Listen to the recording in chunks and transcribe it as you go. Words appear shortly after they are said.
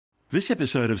This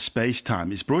episode of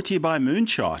SpaceTime is brought to you by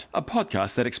Moonshot, a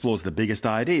podcast that explores the biggest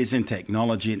ideas in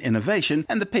technology and innovation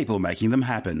and the people making them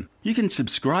happen. You can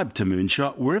subscribe to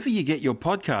Moonshot wherever you get your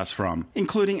podcasts from,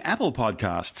 including Apple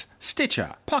Podcasts,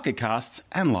 Stitcher, Pocket Casts,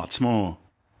 and lots more.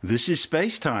 This is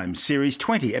SpaceTime, Series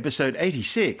 20, Episode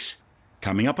 86.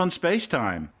 Coming up on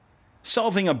SpaceTime,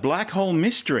 solving a black hole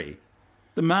mystery,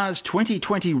 the Mars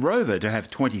 2020 rover to have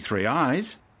 23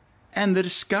 eyes, and the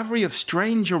discovery of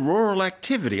strange auroral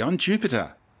activity on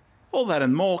Jupiter. All that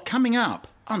and more coming up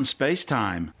on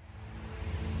SpaceTime.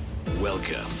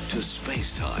 Welcome to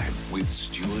SpaceTime with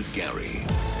Stuart Gary.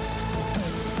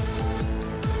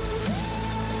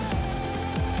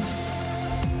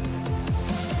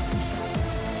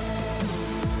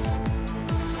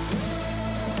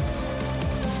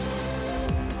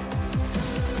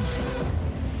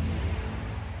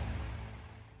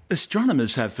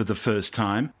 Astronomers have for the first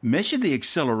time measured the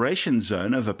acceleration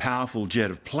zone of a powerful jet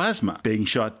of plasma being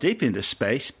shot deep into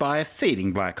space by a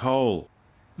feeding black hole.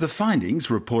 The findings,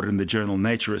 reported in the journal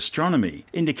Nature Astronomy,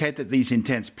 indicate that these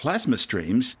intense plasma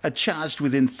streams are charged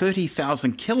within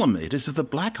 30,000 kilometres of the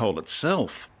black hole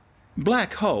itself.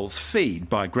 Black holes feed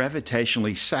by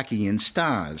gravitationally sucking in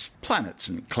stars, planets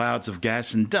and clouds of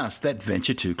gas and dust that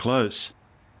venture too close.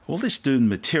 All this doomed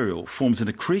material forms an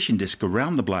accretion disk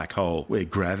around the black hole, where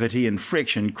gravity and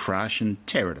friction crush and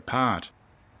tear it apart.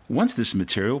 Once this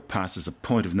material passes a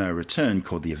point of no return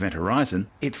called the event horizon,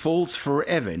 it falls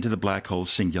forever into the black hole's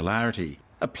singularity,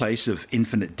 a place of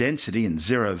infinite density and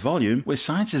zero volume where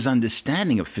science's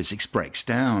understanding of physics breaks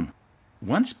down.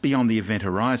 Once beyond the event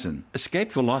horizon,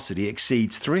 escape velocity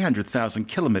exceeds 300,000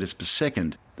 kilometres per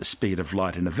second, the speed of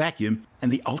light in a vacuum, and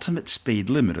the ultimate speed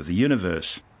limit of the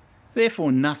universe.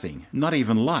 Therefore nothing, not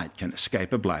even light, can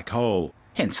escape a black hole,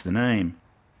 hence the name.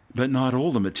 But not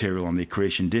all the material on the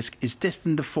accretion disk is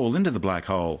destined to fall into the black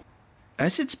hole.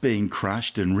 As it's being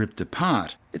crushed and ripped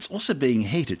apart, it's also being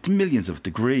heated to millions of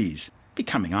degrees,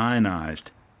 becoming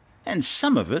ionized. And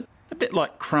some of it, a bit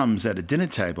like crumbs at a dinner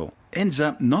table, ends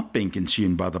up not being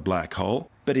consumed by the black hole,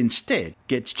 but instead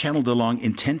gets channeled along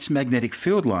intense magnetic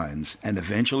field lines and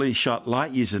eventually shot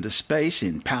light years into space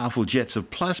in powerful jets of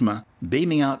plasma,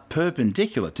 beaming out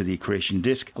perpendicular to the accretion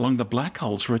disk along the black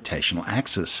hole's rotational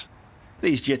axis.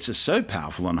 These jets are so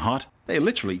powerful and hot, they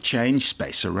literally change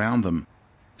space around them.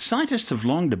 Scientists have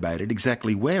long debated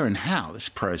exactly where and how this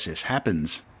process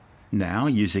happens. Now,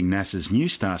 using NASA's New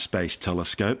Star Space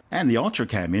Telescope and the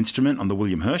UltraCam instrument on the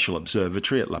William Herschel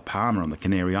Observatory at La Palma on the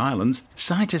Canary Islands,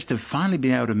 scientists have finally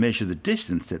been able to measure the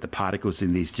distance that the particles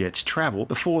in these jets travel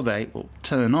before they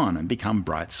turn on and become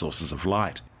bright sources of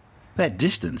light. That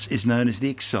distance is known as the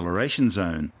acceleration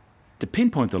zone. To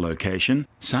pinpoint the location,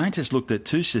 scientists looked at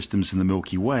two systems in the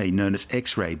Milky Way known as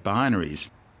X-ray binaries.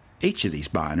 Each of these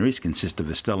binaries consists of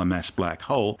a stellar mass black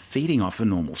hole feeding off a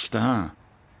normal star.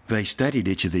 They studied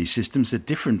each of these systems at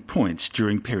different points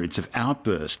during periods of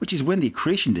outburst, which is when the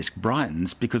accretion disk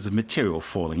brightens because of material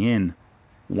falling in.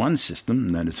 One system,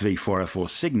 known as V404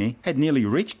 Cygni, had nearly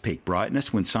reached peak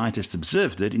brightness when scientists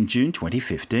observed it in June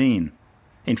 2015.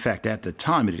 In fact, at the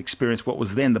time it had experienced what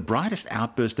was then the brightest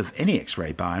outburst of any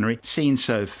X-ray binary seen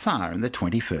so far in the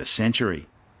 21st century.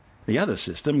 The other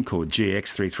system, called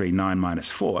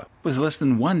GX339-4, was less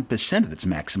than 1% of its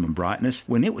maximum brightness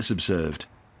when it was observed.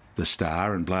 The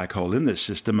star and black hole in this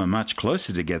system are much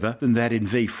closer together than that in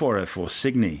V404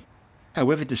 Cygni.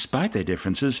 However, despite their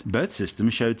differences, both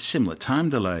systems showed similar time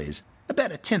delays,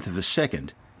 about 1/10 of a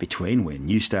second, between when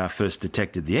New Star first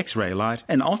detected the X-ray light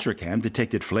and UltraCam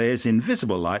detected flares in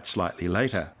visible light slightly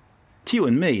later. To you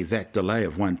and me, that delay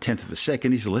of 1/10 of a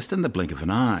second is less than the blink of an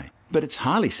eye, but it's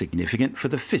highly significant for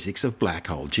the physics of black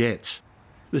hole jets.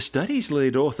 The study's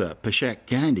lead author, Pashak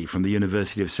Gandhi from the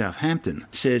University of Southampton,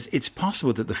 says it's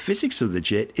possible that the physics of the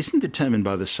jet isn't determined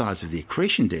by the size of the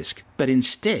accretion disk, but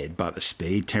instead by the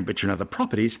speed, temperature and other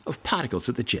properties of particles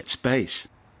at the jet's base.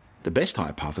 The best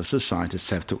hypothesis scientists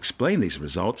have to explain these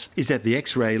results is that the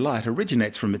X-ray light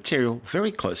originates from material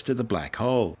very close to the black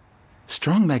hole.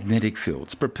 Strong magnetic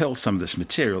fields propel some of this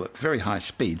material at very high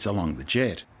speeds along the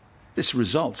jet. This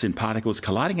results in particles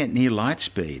colliding at near light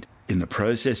speed, in the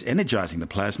process energizing the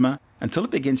plasma until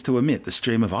it begins to emit the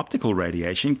stream of optical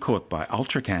radiation caught by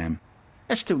UltraCam.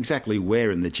 As to exactly where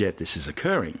in the jet this is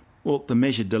occurring, well, the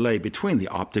measured delay between the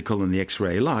optical and the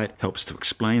X-ray light helps to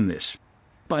explain this.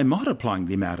 By multiplying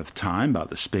the amount of time by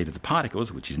the speed of the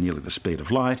particles, which is nearly the speed of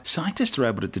light, scientists are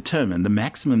able to determine the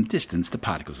maximum distance the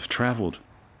particles have travelled.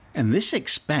 And this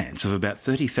expanse of about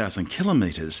 30,000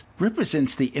 kilometres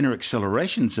represents the inner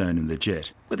acceleration zone in the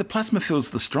jet, where the plasma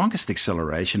feels the strongest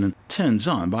acceleration and turns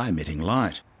on by emitting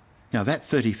light. Now that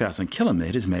 30,000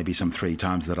 kilometres may be some 3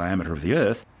 times the diameter of the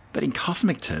Earth, but in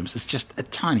cosmic terms it's just a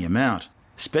tiny amount,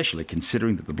 especially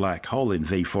considering that the black hole in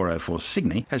V404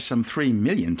 Cygni has some 3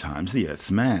 million times the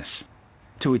Earth's mass.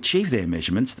 To achieve their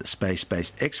measurements, the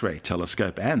space-based X-ray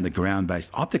telescope and the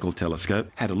ground-based optical telescope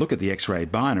had a look at the X-ray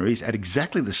binaries at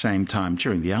exactly the same time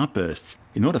during the outbursts,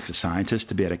 in order for scientists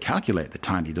to be able to calculate the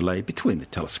tiny delay between the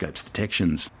telescope's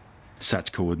detections.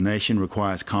 Such coordination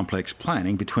requires complex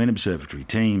planning between observatory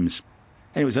teams,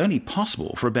 and it was only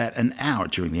possible for about an hour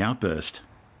during the outburst.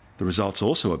 The results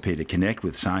also appear to connect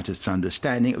with scientists'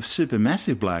 understanding of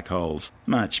supermassive black holes,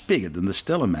 much bigger than the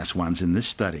stellar mass ones in this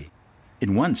study.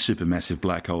 In one supermassive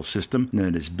black hole system,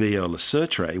 known as BL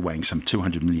Lacertae, weighing some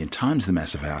 200 million times the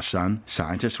mass of our Sun,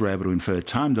 scientists were able to infer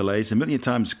time delays 1 million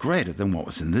times greater than what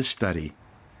was in this study.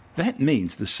 That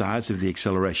means the size of the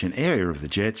acceleration area of the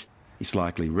jets is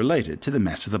likely related to the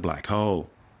mass of the black hole.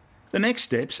 The next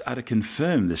steps are to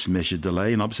confirm this measured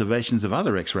delay in observations of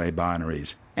other X-ray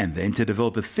binaries, and then to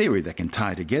develop a theory that can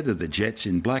tie together the jets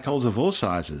in black holes of all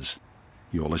sizes.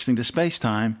 You're listening to Space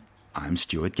Time. I'm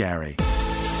Stuart Gary.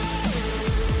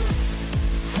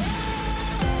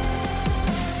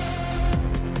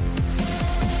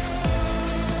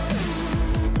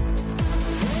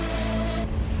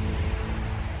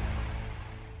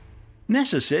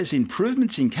 NASA says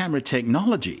improvements in camera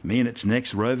technology mean its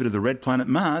next rover to the red planet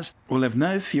Mars will have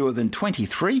no fewer than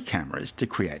 23 cameras to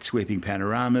create sweeping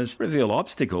panoramas, reveal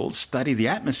obstacles, study the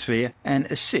atmosphere, and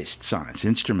assist science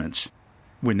instruments.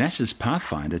 When NASA's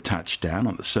Pathfinder touched down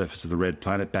on the surface of the red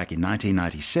planet back in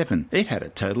 1997, it had a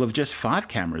total of just 5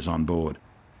 cameras on board.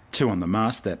 2 on the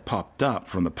mast that popped up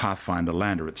from the Pathfinder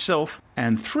lander itself,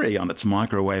 and 3 on its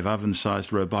microwave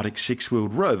oven-sized robotic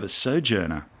 6-wheeled rover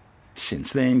Sojourner.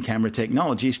 Since then, camera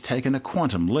technology has taken a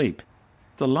quantum leap.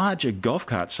 The larger golf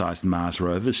cart-sized Mars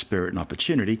rovers Spirit and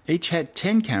Opportunity each had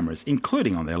 10 cameras,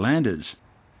 including on their landers.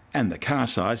 And the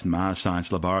car-sized Mars Science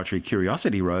Laboratory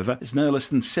Curiosity rover has no less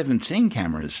than 17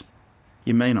 cameras.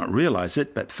 You may not realise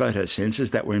it, but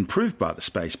photosensors that were improved by the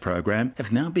space program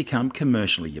have now become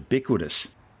commercially ubiquitous.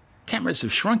 Cameras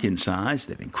have shrunk in size,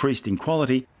 they've increased in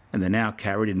quality, and they're now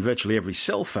carried in virtually every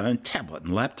cell phone, tablet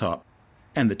and laptop.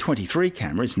 And the 23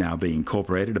 cameras now being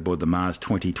incorporated aboard the Mars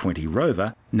 2020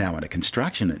 rover, now under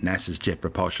construction at NASA's Jet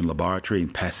Propulsion Laboratory in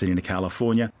Pasadena,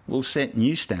 California, will set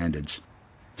new standards.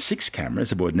 6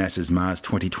 cameras aboard NASA's Mars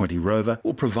 2020 rover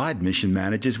will provide mission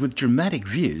managers with dramatic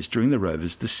views during the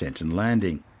rover's descent and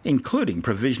landing, including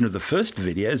provision of the first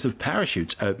videos of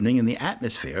parachutes opening in the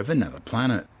atmosphere of another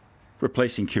planet.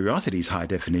 Replacing Curiosity's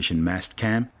high-definition mast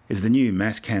cam is the new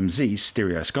Mastcam Z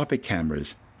stereoscopic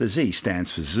cameras. The Z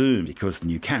stands for zoom because the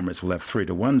new cameras will have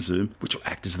 3:1 zoom, which will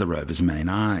act as the rover's main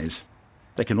eyes.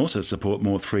 They can also support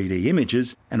more 3D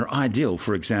images and are ideal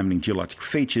for examining geologic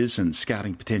features and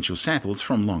scouting potential samples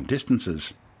from long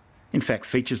distances. In fact,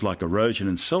 features like erosion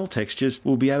and soil textures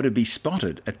will be able to be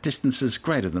spotted at distances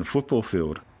greater than a football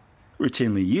field.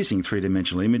 Routinely using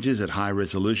 3-dimensional images at high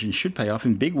resolution should pay off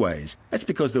in big ways. That's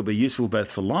because they'll be useful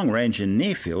both for long-range and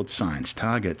near-field science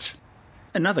targets.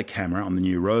 Another camera on the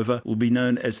new rover will be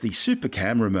known as the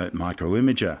SuperCam Remote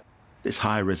Microimager. This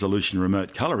high-resolution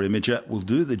remote colour imager will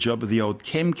do the job of the old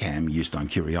ChemCam used on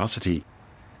Curiosity.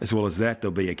 As well as that,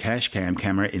 there'll be a CashCam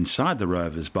camera inside the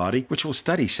rover's body, which will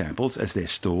study samples as they're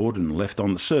stored and left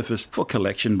on the surface for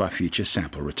collection by future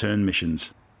sample return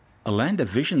missions. A Lander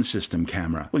Vision System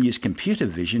camera will use computer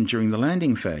vision during the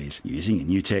landing phase, using a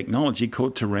new technology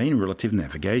called terrain relative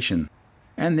navigation.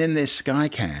 And then there's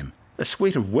SkyCam, a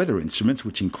suite of weather instruments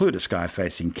which include a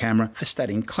sky-facing camera for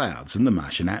studying clouds in the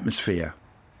Martian atmosphere.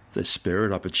 The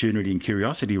Spirit, Opportunity and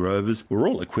Curiosity rovers were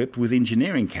all equipped with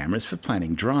engineering cameras for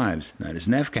planning drives, known as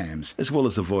navcams, as well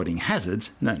as avoiding hazards,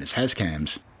 known as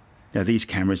hazcams. Now these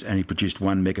cameras only produced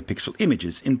 1 megapixel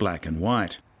images in black and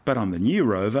white. But on the new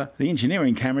rover, the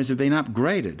engineering cameras have been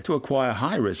upgraded to acquire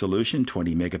high-resolution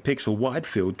 20 megapixel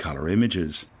wide-field colour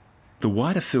images. The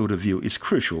wider field of view is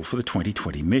crucial for the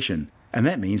 2020 mission, and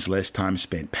that means less time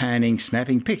spent panning,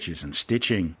 snapping pictures and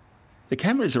stitching. The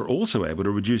cameras are also able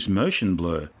to reduce motion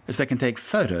blur, as they can take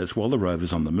photos while the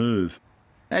rover's on the move.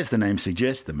 As the name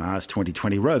suggests, the Mars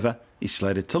 2020 rover is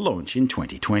slated to launch in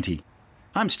 2020.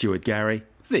 I'm Stuart Gary.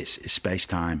 This is Space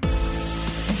Time.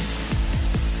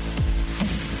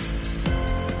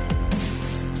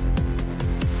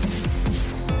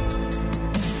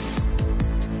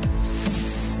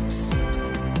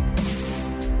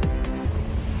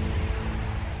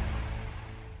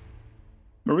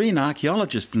 Marine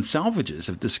archaeologists and salvagers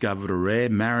have discovered a rare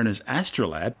mariner's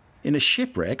Astrolabe in a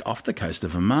shipwreck off the coast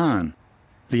of Oman.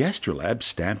 The Astrolabe,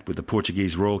 stamped with the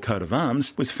Portuguese royal coat of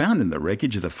arms, was found in the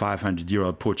wreckage of the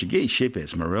 500-year-old Portuguese ship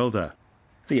Esmeralda.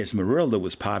 The Esmeralda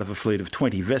was part of a fleet of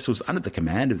 20 vessels under the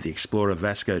command of the explorer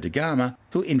Vasco da Gama,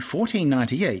 who in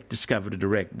 1498 discovered a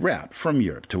direct route from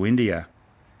Europe to India.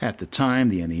 At the time,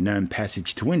 the only known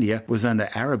passage to India was under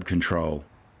Arab control.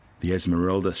 The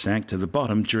Esmeralda sank to the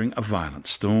bottom during a violent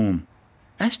storm.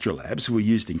 Astrolabes were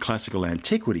used in classical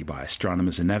antiquity by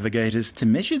astronomers and navigators to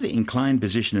measure the inclined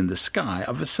position in the sky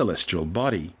of a celestial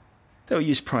body. They were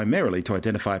used primarily to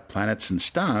identify planets and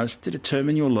stars to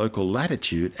determine your local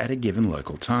latitude at a given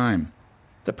local time.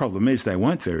 The problem is they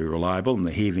weren't very reliable on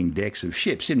the heaving decks of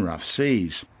ships in rough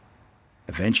seas.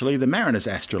 Eventually, the mariner's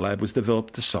astrolabe was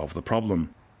developed to solve the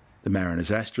problem. The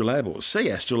mariner's astrolabe, or sea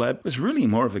astrolabe, was really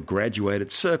more of a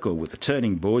graduated circle with a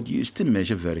turning board used to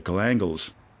measure vertical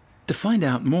angles. To find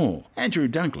out more, Andrew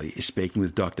Dunkley is speaking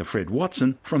with Dr. Fred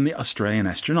Watson from the Australian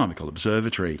Astronomical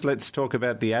Observatory. Let's talk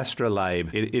about the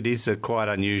Astrolabe. It is a quite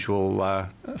unusual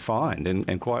find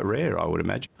and quite rare, I would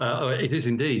imagine. It is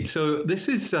indeed. So this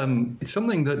is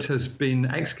something that has been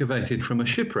excavated from a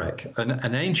shipwreck,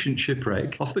 an ancient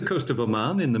shipwreck off the coast of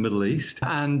Oman in the Middle East.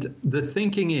 And the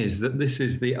thinking is that this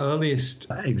is the earliest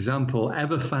example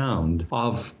ever found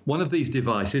of one of these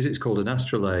devices. It's called an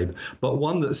astrolabe, but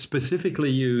one that's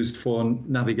specifically used for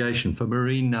navigation, for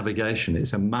marine navigation.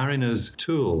 It's a mariner's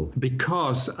tool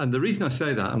because, and the reason I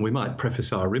say that, and we might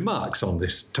preface our remarks on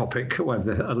this topic with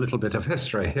a little bit of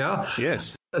history here.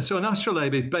 Yes. So an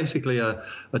astrolabe is basically a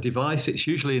device. It's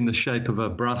usually in the shape of a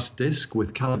brass disc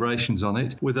with calibrations on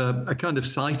it, with a kind of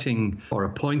sighting or a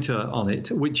pointer on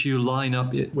it, which you line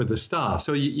up with a star.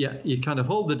 So you kind of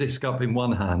hold the disc up in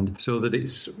one hand so that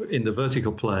it's in the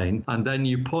vertical plane, and then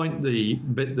you point the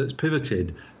bit that's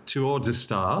pivoted towards a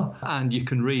star, and you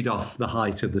can read off the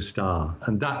height of the star.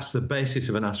 And that's the basis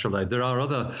of an astrolabe. There are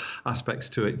other aspects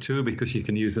to it too, because you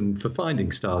can use them for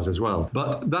finding stars as well.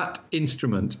 But that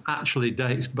instrument actually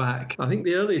dates back, I think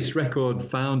the earliest record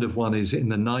found of one is in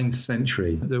the 9th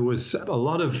century. There was a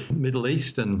lot of Middle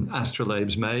Eastern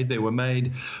astrolabes made. They were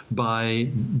made by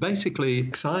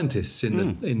basically scientists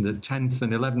in the 10th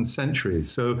and 11th centuries.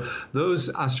 So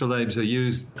those astrolabes are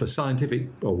used for scientific,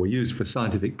 or were used for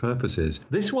scientific purposes.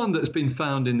 This one that's been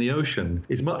found in the ocean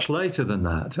is much later than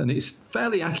that, and it's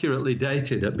fairly accurately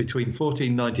dated at between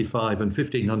 1495 and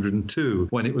 1502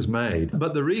 when it was made.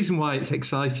 But the reason why it's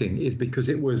exciting is because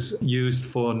it was used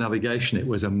for navigation. It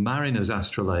was a mariner's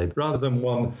astrolabe rather than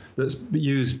one that's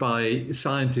used by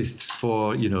scientists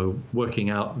for, working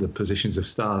out the positions of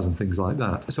stars and things like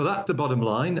that. So that's the bottom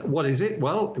line. What is it?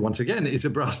 Well, once again, it's a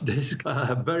brass disc,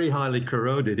 very highly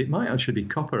corroded. It might actually be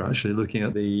copper, actually, looking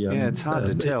at the it's hard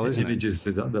to tell, isn't images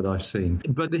that I've seen.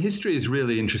 But the history is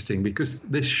really interesting because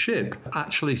this ship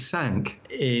actually sank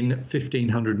in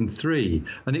 1503,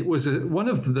 and it was one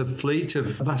of the fleet of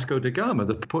Vasco da Gama,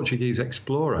 the Portuguese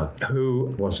explorer,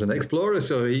 who was an explorer,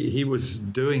 so he was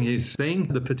doing his thing.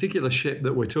 The particular ship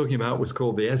that we're talking about was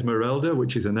called the Esmeralda,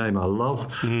 which is a name I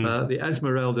love. The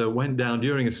Esmeralda went down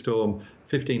during a storm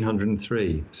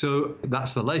 1503. So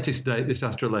that's the latest date this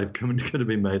astrolabe could have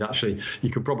been made. Actually, you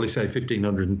could probably say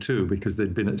 1502 because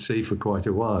they'd been at sea for quite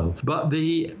a while. But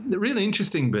the really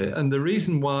interesting bit, and the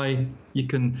reason why you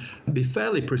can be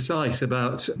fairly precise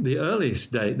about the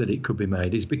earliest date that it could be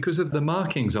made, is because of the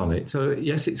markings on it. So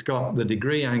yes, it's got the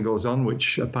degree angles on,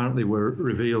 which apparently were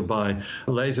revealed by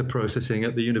laser processing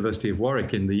at the University of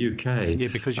Warwick in the UK. Yeah,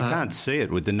 because you can't see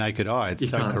it with the naked eye. It's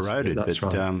so corroded. That's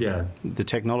right. The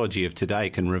technology of today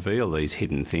can reveal these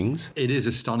hidden things. It is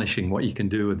astonishing what you can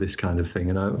do with this kind of thing,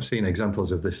 and I've seen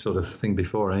examples of this sort of thing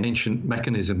before. Ancient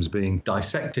mechanisms being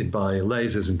dissected by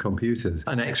lasers and computers,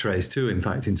 and X-rays too, in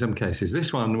fact, in some cases.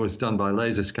 This one was done by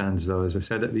laser scans, though, as I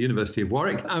said, at the University of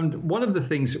Warwick. And one of the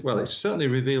things, well, it's certainly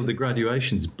revealed the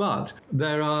graduations, but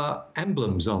there are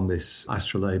emblems on this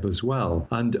astrolabe as well.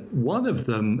 And one of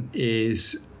them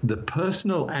is the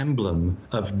personal emblem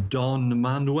of Don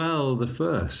Manuel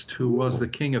I, who was the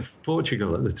King of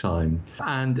Portugal at the time.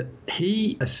 And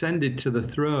he ascended to the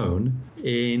throne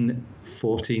in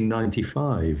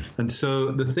 1495. And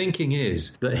so the thinking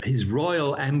is that his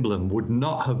royal emblem would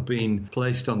not have been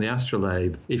placed on the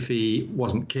astrolabe if he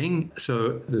wasn't king.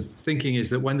 So the thinking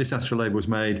is that when this astrolabe was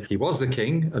made, he was the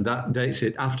king, and that dates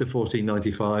it after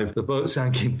 1495. The boat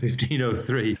sank in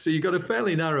 1503. So you've got a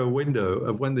fairly narrow window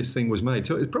of when this thing was made.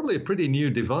 So it's probably a pretty new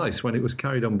device when it was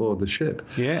carried on board the ship.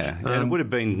 Yeah, and it would have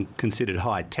been considered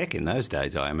high tech in those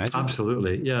days, I imagine.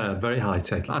 Absolutely, yeah, very high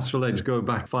tech. Astrolabes go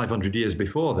back 500 years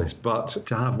before this, but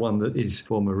to have one that is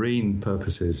for marine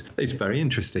purposes, it's very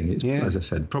interesting. It's, as I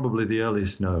said, probably the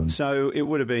earliest known. So it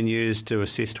would have been used to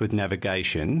assist with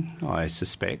navigation, I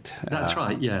suspect. That's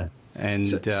right, yeah. And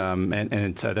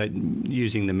so that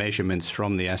using the measurements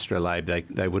from the Astrolabe,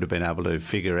 they would have been able to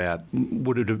figure out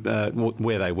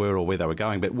where they were or where they were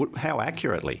going, but how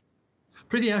accurately?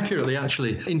 Pretty accurately,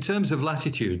 actually. In terms of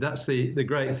latitude, that's the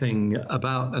great thing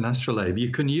about an astrolabe. You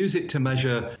can use it to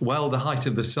measure, well, the height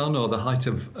of the sun or the height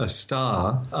of a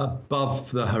star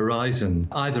above the horizon,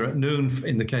 either at noon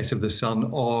in the case of the sun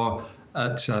or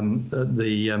at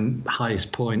the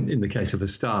highest point in the case of a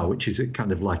star, which is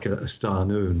kind of like a star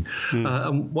noon.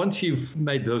 And once you've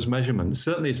made those measurements,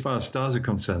 certainly as far as stars are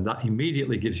concerned, that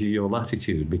immediately gives you your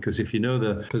latitude, because if you know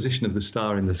the position of the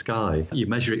star in the sky, you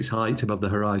measure its height above the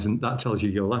horizon, that tells you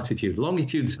your latitude.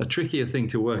 Longitude's a trickier thing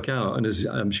to work out, and as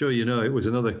I'm sure you know, it was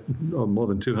another more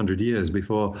than 200 years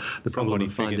before the problem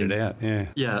of finding figured it out.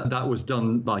 Yeah, that was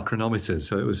done by chronometers.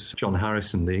 So it was John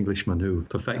Harrison, the Englishman, who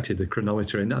perfected the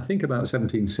chronometer, and I think about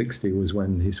 1760 was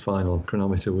when his final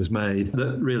chronometer was made,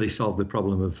 that really solved the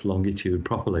problem of longitude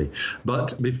properly.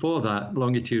 But before that,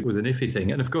 longitude was an iffy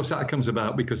thing. And of course, that comes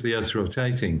about because the Earth's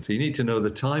rotating. So you need to know the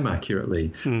time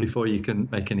accurately before you can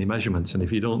make any measurements. And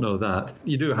if you don't know that,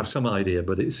 you do have some idea,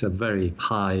 but it's a very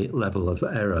high level of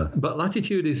error. But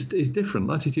latitude is different.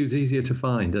 Latitude's easier to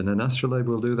find, and an astrolabe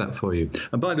will do that for you.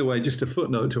 And by the way, just a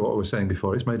footnote to what I was saying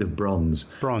before, it's made of bronze.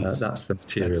 That's the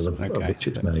material of which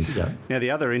it's made. Yeah. Now, the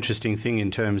other interesting thing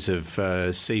in terms of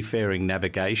seafaring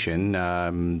navigation,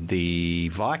 the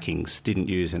Vikings didn't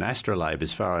use an astrolabe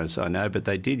as far as I know, but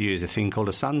they did use a thing called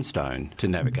a sunstone to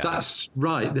navigate. That's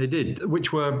right, they did,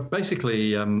 which were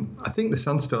basically, I think the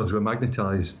sunstones were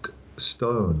magnetised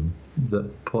stone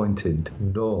that pointed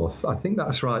north. I think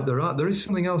that's right. There is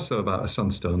something else, though, about a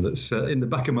sunstone that's in the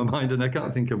back of my mind, and I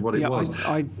can't think of what it was.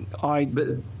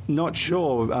 I'm not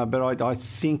sure, but I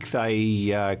think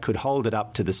they could hold it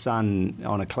up to the sun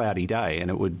on a cloudy day,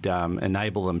 and it would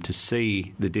enable them to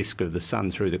see the disk of the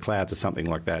sun through the clouds or something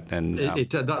like that. And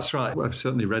that's right. I've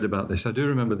certainly read about this. I do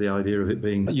remember the idea of it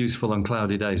being useful on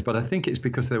cloudy days, but I think it's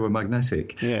because they were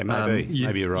magnetic. Yeah, maybe.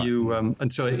 Maybe you're right.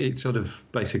 And so it sort of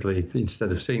basically,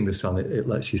 instead of seeing the sun, it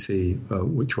lets you see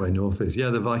which way north is. Yeah,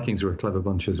 the Vikings were a clever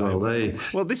bunch as well.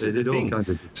 This is the thing.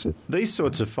 These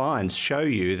sorts of finds show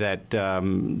you that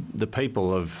the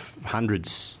people of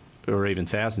hundreds or even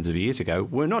thousands of years ago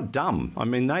were not dumb. I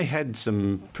mean, they had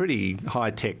some pretty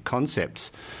high-tech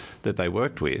concepts that they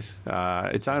worked with.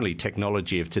 It's only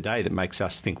technology of today that makes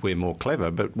us think we're more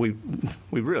clever, but we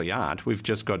really aren't. We've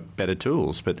just got better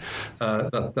tools. But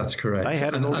that's correct. They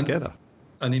had it all together.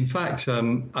 And in fact,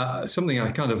 something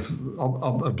I kind of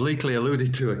obliquely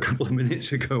alluded to a couple of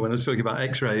minutes ago when I was talking about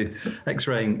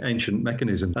X-raying ancient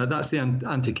mechanism, that's the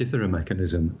Antikythera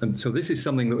mechanism. And so this is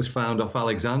something that was found off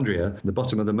Alexandria, the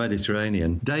bottom of the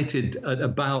Mediterranean, dated at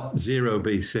about 0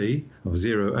 BC or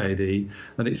 0 AD. And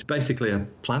it's basically a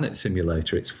planet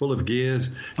simulator. It's full of gears.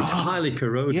 It's highly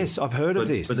corroded. Yes, I've heard of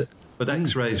this. But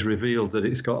X-rays revealed that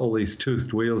it's got all these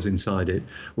toothed wheels inside it,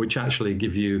 which actually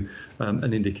give you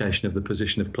an indication of the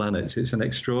position of planets. It's an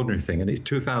extraordinary thing, and it's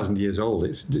 2,000 years old.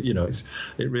 It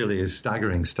really is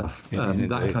staggering stuff.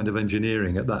 That kind of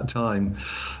engineering at that time,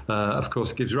 of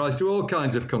course, gives rise to all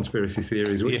kinds of conspiracy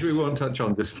theories, which we won't touch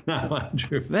on just now,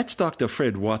 Andrew. That's Dr.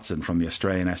 Fred Watson from the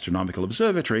Australian Astronomical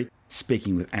Observatory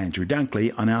speaking with Andrew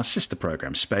Dunkley on our sister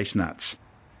program, Space Nuts.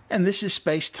 And this is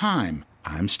Space Time.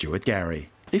 I'm Stuart Gary.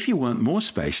 If you want more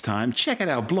space time, check out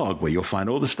our blog where you'll find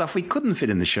all the stuff we couldn't fit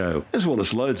in the show, as well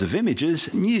as loads of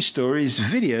images, news stories,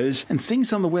 videos, and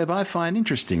things on the web I find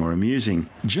interesting or amusing.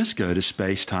 Just go to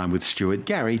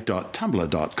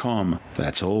spacetimewithstuartgary.tumblr.com.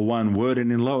 That's all one word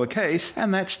and in lowercase,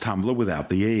 and that's Tumblr without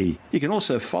the E. You can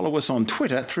also follow us on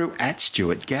Twitter through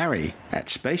 @StuartGary, at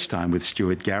Spacetime with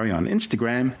Stuart Gary on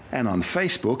Instagram, and on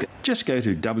Facebook, just go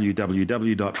to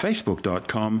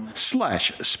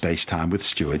www.facebook.com/Spacetime with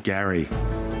Stuart Gary.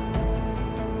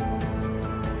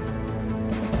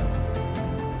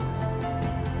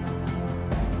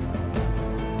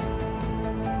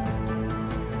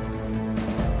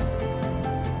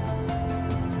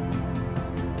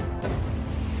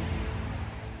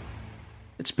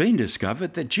 It's been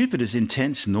discovered that Jupiter's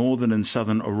intense northern and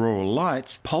southern auroral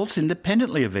lights pulse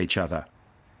independently of each other.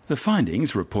 The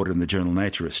findings, reported in the journal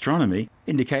Nature Astronomy,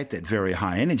 indicate that very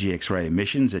high-energy X-ray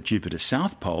emissions at Jupiter's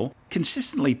south pole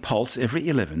consistently pulse every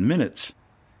 11 minutes.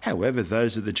 However,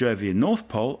 those at the Jovian North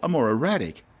Pole are more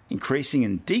erratic, increasing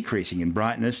and decreasing in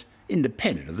brightness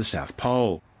independent of the South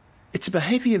Pole. It's a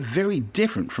behaviour very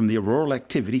different from the auroral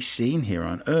activity seen here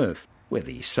on Earth, where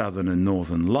the southern and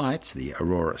northern lights, the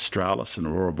aurora australis and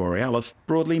aurora borealis,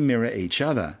 broadly mirror each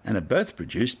other and are both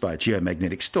produced by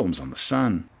geomagnetic storms on the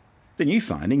Sun. The new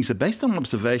findings are based on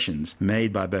observations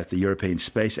made by both the European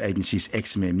Space Agency's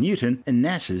XMM Newton and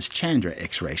NASA's Chandra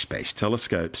X-ray space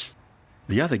telescopes.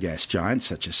 The other gas giants,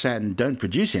 such as Saturn, don't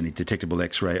produce any detectable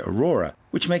X-ray aurora,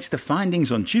 which makes the findings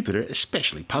on Jupiter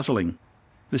especially puzzling.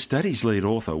 The study's lead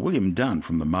author, William Dunn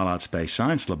from the Mullard Space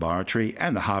Science Laboratory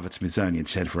and the Harvard-Smithsonian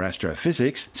Center for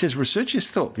Astrophysics, says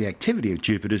researchers thought the activity of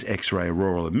Jupiter's X-ray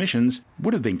auroral emissions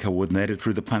would have been coordinated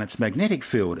through the planet's magnetic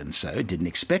field and so didn't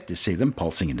expect to see them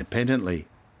pulsing independently.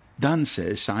 Dunn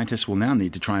says scientists will now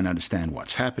need to try and understand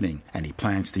what's happening, and he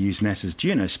plans to use NASA's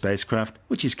Juno spacecraft,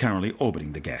 which is currently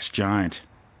orbiting the gas giant.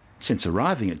 Since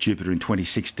arriving at Jupiter in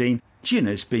 2016,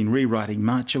 Juno's been rewriting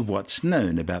much of what's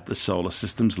known about the solar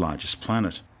system's largest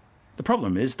planet. The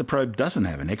problem is the probe doesn't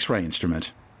have an X-ray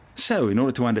instrument. So, in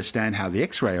order to understand how the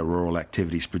X-ray auroral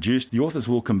activity is produced, the authors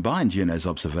will combine Juno's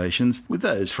observations with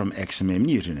those from XMM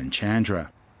Newton and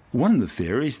Chandra. One of the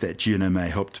theories that Juno may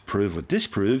help to prove or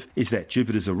disprove is that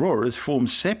Jupiter's auroras form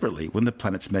separately when the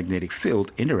planet's magnetic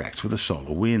field interacts with the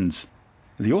solar winds.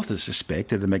 The authors suspect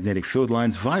that the magnetic field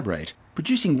lines vibrate,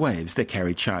 producing waves that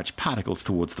carry charged particles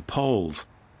towards the poles,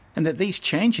 and that these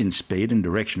change in speed and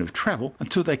direction of travel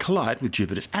until they collide with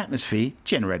Jupiter's atmosphere,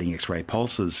 generating X-ray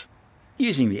pulses.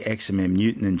 Using the XMM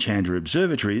Newton and Chandra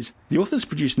observatories, the authors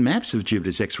produced maps of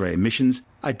Jupiter's X-ray emissions,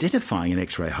 identifying an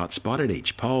X-ray hotspot at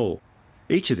each pole.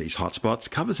 Each of these hotspots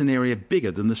covers an area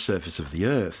bigger than the surface of the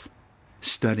Earth.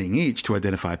 Studying each to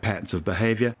identify patterns of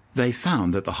behaviour, they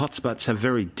found that the hotspots have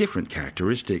very different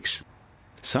characteristics.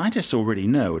 Scientists already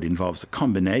know it involves a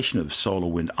combination of solar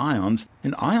wind ions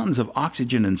and ions of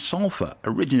oxygen and sulfur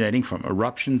originating from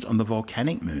eruptions on the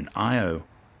volcanic moon Io.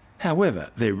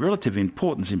 However, their relative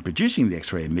importance in producing the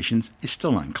X-ray emissions is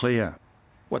still unclear.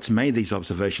 What's made these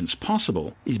observations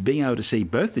possible is being able to see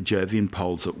both the Jovian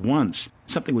poles at once,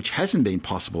 something which hasn't been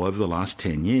possible over the last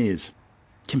 10 years.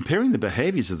 Comparing the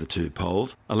behaviours of the two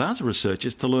poles allows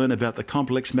researchers to learn about the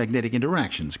complex magnetic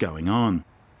interactions going on.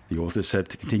 The authors hope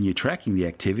to continue tracking the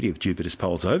activity of Jupiter's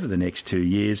poles over the next 2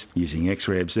 years, using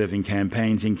X-ray observing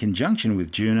campaigns in conjunction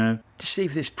with Juno to see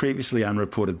if this previously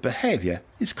unreported behaviour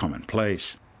is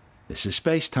commonplace. This is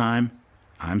Space Time.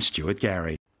 I'm Stuart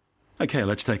Gary. Okay,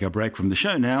 let's take a break from the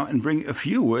show now and bring a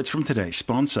few words from today's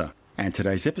sponsor. And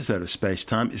today's episode of Space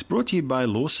Time is brought to you by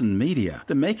Lawson Media,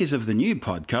 the makers of the new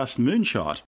podcast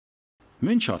Moonshot.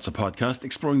 Moonshot's a podcast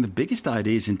exploring the biggest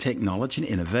ideas in technology and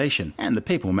innovation and the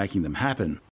people making them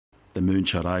happen. The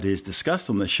moonshot ideas discussed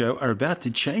on the show are about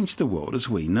to change the world as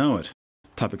we know it.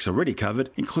 Topics already covered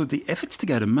include the efforts to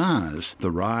go to Mars, the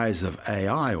rise of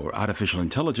AI or artificial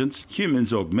intelligence,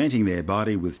 humans augmenting their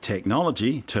body with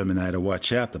technology, Terminator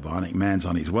watch out, the bionic man's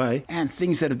on his way, and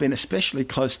things that have been especially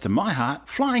close to my heart,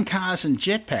 flying cars and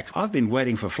jetpacks. I've been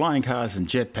waiting for flying cars and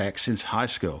jetpacks since high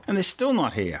school, and they're still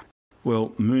not here.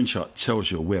 Well, Moonshot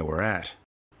tells you where we're at.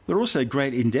 There are also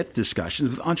great in-depth discussions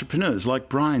with entrepreneurs like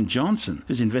Brian Johnson,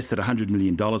 who's invested $100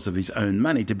 million of his own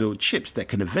money to build chips that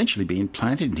can eventually be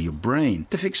implanted into your brain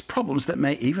to fix problems that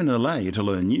may even allow you to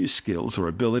learn new skills or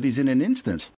abilities in an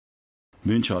instant.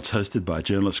 Moonshot's hosted by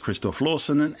journalists Christoph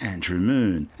Lawson and Andrew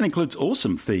Moon, and includes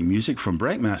awesome theme music from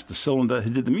Breakmaster Cylinder, who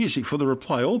did the music for the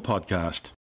Reply All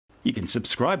podcast. You can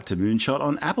subscribe to Moonshot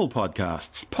on Apple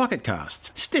Podcasts, Pocket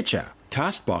Casts, Stitcher,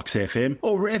 Castbox FM,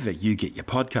 or wherever you get your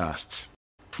podcasts.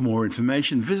 For more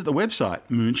information, visit the website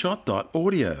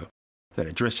moonshot.audio. That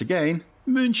address again,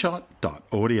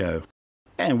 moonshot.audio.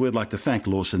 And we'd like to thank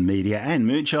Lawson Media and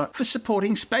Moonshot for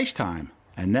supporting Spacetime.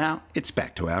 And now it's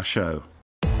back to our show.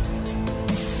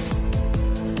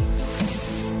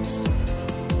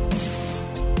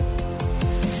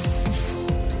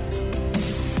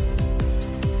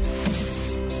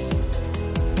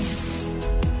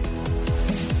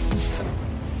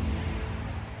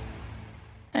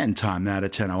 And time now to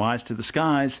turn our eyes to the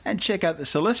skies and check out the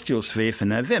celestial sphere for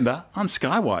November on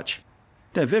Skywatch.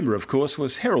 November, of course,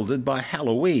 was heralded by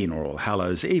Halloween, or All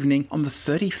Hallows Evening, on the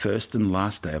 31st and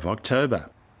last day of October.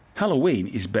 Halloween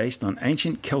is based on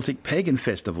ancient Celtic pagan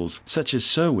festivals such as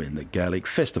Samhain, the Gaelic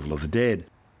Festival of the Dead.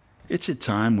 It's a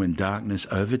time when darkness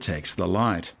overtakes the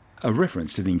light, a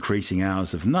reference to the increasing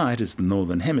hours of night as the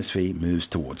Northern Hemisphere moves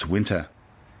towards winter.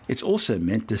 It's also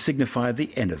meant to signify the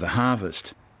end of the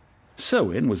harvest.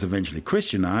 Samhain was eventually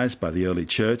Christianized by the early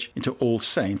church into All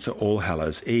Saints or All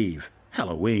Hallows Eve,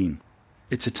 Halloween.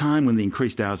 It's a time when the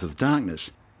increased hours of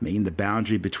darkness mean the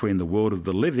boundary between the world of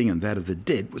the living and that of the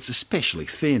dead was especially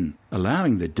thin,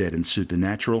 allowing the dead and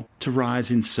supernatural to rise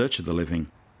in search of the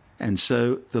living. And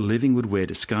so the living would wear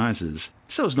disguises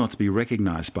so as not to be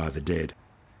recognized by the dead.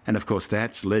 And of course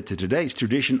that's led to today's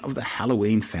tradition of the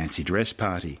Halloween fancy dress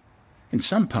party. In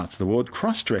some parts of the world,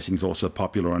 cross-dressing is also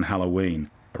popular on Halloween,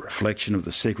 a reflection of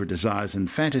the secret desires and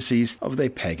fantasies of their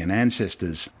pagan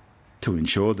ancestors. To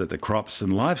ensure that the crops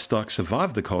and livestock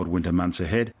survive the cold winter months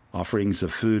ahead, offerings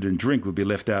of food and drink would be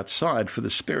left outside for the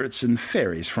spirits and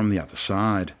fairies from the other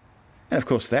side. And of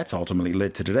course that's ultimately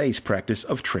led to today's practice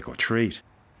of trick or treat.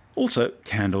 Also,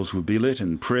 candles would be lit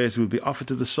and prayers would be offered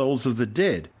to the souls of the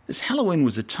dead, as Halloween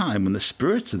was a time when the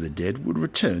spirits of the dead would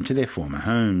return to their former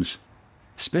homes.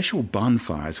 Special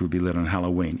bonfires would be lit on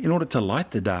Halloween in order to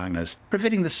light the darkness,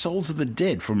 preventing the souls of the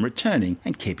dead from returning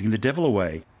and keeping the devil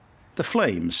away. The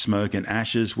flames, smoke and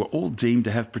ashes were all deemed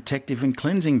to have protective and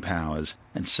cleansing powers,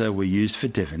 and so were used for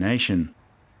divination.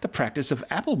 The practice of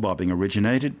apple bobbing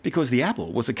originated because the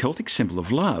apple was a Celtic symbol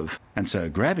of love, and so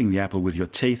grabbing the apple with your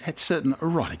teeth had certain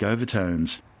erotic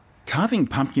overtones. Carving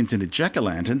pumpkins into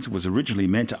jack-o'-lanterns was originally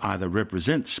meant to either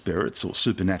represent spirits or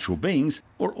supernatural beings,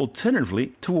 or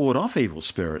alternatively to ward off evil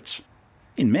spirits.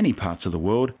 In many parts of the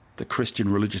world, the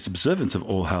Christian religious observance of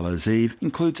All Hallows' Eve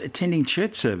includes attending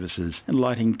church services and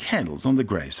lighting candles on the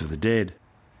graves of the dead.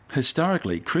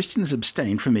 Historically, Christians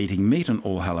abstained from eating meat on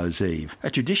All Hallows' Eve, a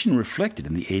tradition reflected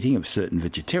in the eating of certain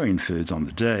vegetarian foods on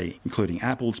the day, including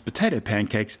apples, potato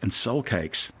pancakes and soul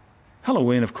cakes.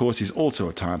 Halloween, of course, is also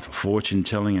a time for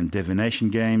fortune-telling and divination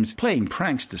games, playing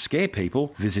pranks to scare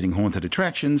people, visiting haunted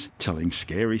attractions, telling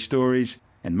scary stories,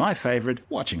 and my favourite,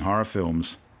 watching horror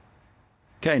films.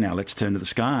 Okay, now let's turn to the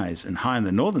skies, and high in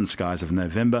the northern skies of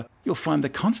November, you'll find the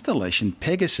constellation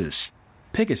Pegasus.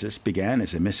 Pegasus began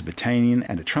as a Mesopotamian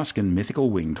and Etruscan mythical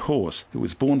winged horse who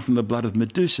was born from the blood of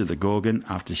Medusa the Gorgon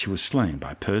after she was slain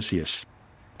by Perseus.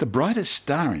 The brightest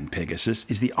star in Pegasus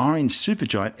is the orange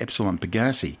supergiant Epsilon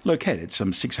Pegasi, located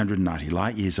some 690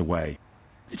 light-years away.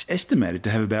 It's estimated to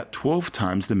have about 12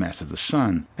 times the mass of the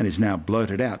Sun, and is now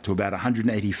bloated out to about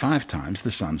 185 times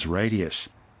the Sun's radius.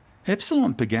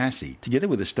 Epsilon Pegasi, together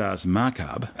with the stars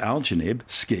Markab, Algenib,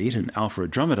 Skeet and Alpha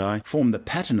Andromedae, form the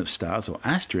pattern of stars or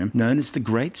astrium known as the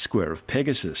Great Square of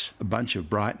Pegasus, a bunch of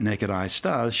bright naked-eye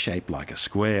stars shaped like a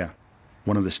square.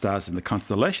 One of the stars in the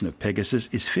constellation of Pegasus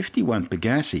is 51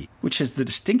 Pegasi, which has the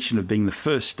distinction of being the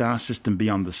first star system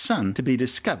beyond the Sun to be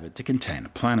discovered to contain a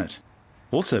planet.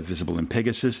 Also visible in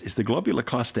Pegasus is the globular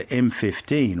cluster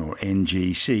M15 or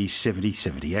NGC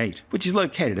 7078, which is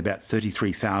located about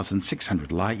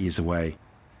 33,600 light-years away.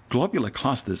 Globular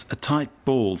clusters are tight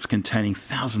balls containing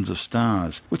thousands of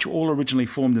stars, which were all originally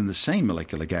formed in the same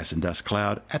molecular gas and dust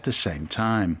cloud at the same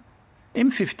time.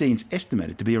 M15 is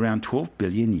estimated to be around 12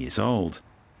 billion years old.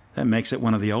 That makes it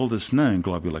one of the oldest known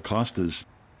globular clusters.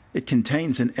 It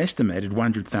contains an estimated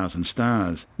 100,000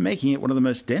 stars, making it one of the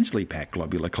most densely packed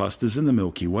globular clusters in the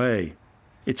Milky Way.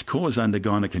 Its core has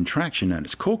undergone a contraction known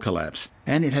as core collapse,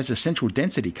 and it has a central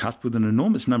density cusp with an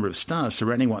enormous number of stars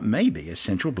surrounding what may be a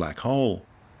central black hole.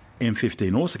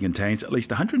 M15 also contains at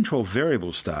least 112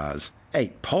 variable stars,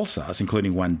 8 pulsars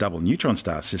including one double neutron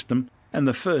star system, and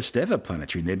the first ever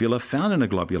planetary nebula found in a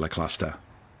globular cluster.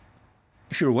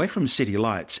 If you're away from city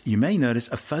lights, you may notice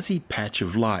a fuzzy patch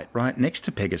of light right next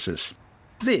to Pegasus.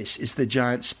 This is the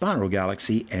giant spiral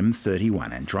galaxy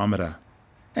M31 Andromeda.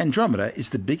 Andromeda is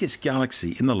the biggest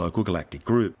galaxy in the local galactic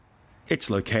group. It's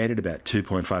located about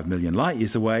 2.5 million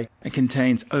light-years away and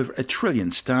contains over 1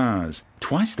 trillion stars,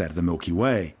 twice that of the Milky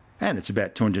Way, and it's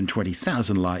about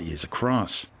 220,000 light-years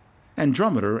across.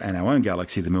 Andromeda and our own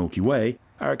galaxy, the Milky Way,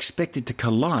 are expected to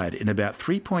collide in about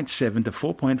 3.7 to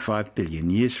 4.5 billion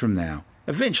years from now,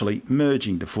 eventually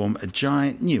merging to form a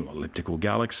giant new elliptical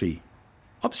galaxy.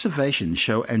 Observations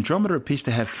show Andromeda appears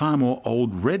to have far more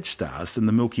old red stars than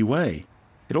the Milky Way.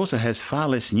 It also has far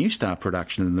less new star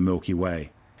production than the Milky Way,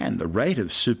 and the rate of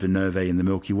supernovae in the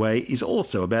Milky Way is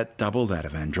also about double that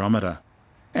of Andromeda.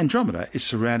 Andromeda is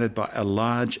surrounded by a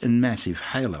large and massive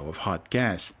halo of hot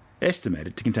gas,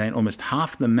 estimated to contain almost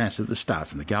half the mass of the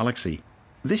stars in the galaxy.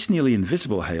 This nearly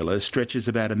invisible halo stretches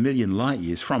about 1 million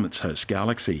light-years from its host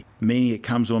galaxy, meaning it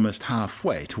comes almost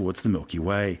halfway towards the Milky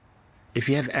Way. If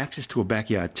you have access to a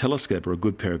backyard telescope or a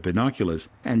good pair of binoculars,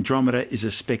 Andromeda is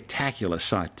a spectacular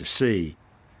sight to see.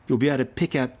 You'll be able to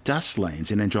pick out dust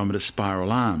lanes in Andromeda's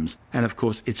spiral arms, and of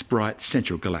course its bright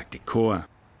central galactic core.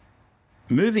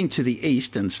 Moving to the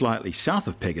east and slightly south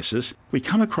of Pegasus, we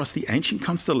come across the ancient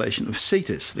constellation of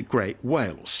Cetus, the great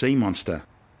whale or sea monster.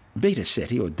 Beta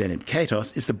Ceti, or Deneb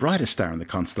Katos, is the brightest star in the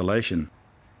constellation.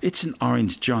 It's an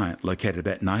orange giant located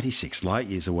about 96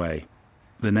 light-years away.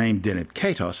 The name Deneb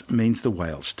Katos means the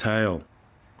whale's tail.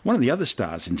 One of the other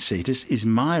stars in Cetus is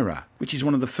Myra, which is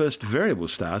one of the first variable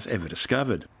stars ever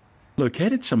discovered.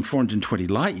 Located some 420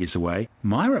 light-years away,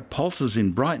 Myra pulses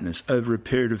in brightness over a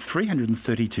period of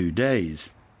 332 days.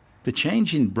 The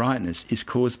change in brightness is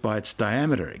caused by its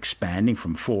diameter expanding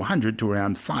from 400 to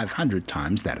around 500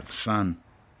 times that of the Sun.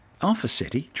 Alpha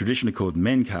Ceti, traditionally called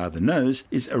Menkar the Nose,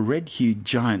 is a red-hued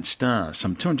giant star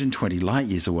some 220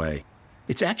 light-years away.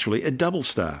 It's actually a double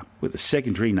star, with the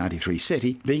secondary 93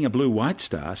 Ceti being a blue-white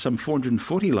star some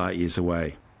 440 light-years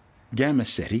away. Gamma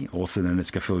Ceti, also known as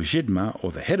Gefilgidma,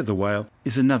 or the head of the whale,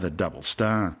 is another double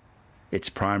star. Its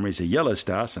primary is a yellow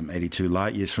star some 82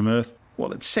 light-years from Earth,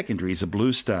 while its secondary is a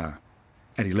blue star.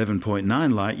 At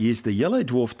 11.9 light-years, the yellow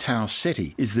dwarf Tau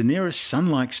Ceti is the nearest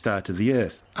Sun-like star to the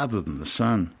Earth, other than the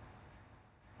Sun.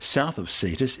 South of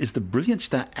Cetus is the brilliant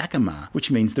star Achernar,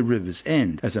 which means the river's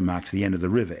end, as it marks the end of the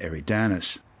river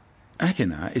Eridanus.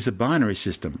 Achernar is a binary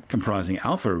system comprising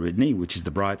Alpha Eridani, which is the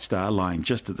bright star lying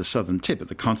just at the southern tip of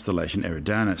the constellation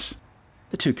Eridanus.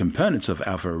 The two components of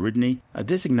Alpha Eridani are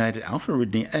designated Alpha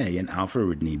Eridani A and Alpha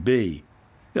Eridani B.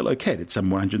 They're located some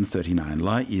 139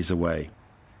 light-years away.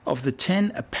 Of the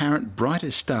 10 apparent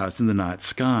brightest stars in the night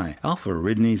sky, Alpha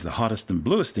Eridani is the hottest and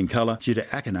bluest in colour due to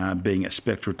Achernar being a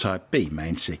spectral type B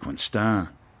main sequence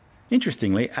star.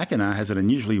 Interestingly, Achernar has an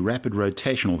unusually rapid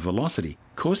rotational velocity,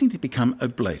 causing it to become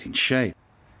oblate in shape.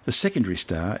 The secondary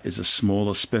star is a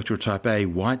smaller spectral type A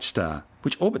white star,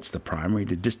 which orbits the primary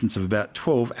at a distance of about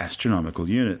 12 astronomical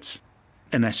units.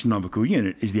 An astronomical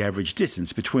unit is the average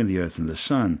distance between the Earth and the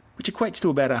Sun, which equates to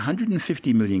about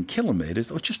 150 million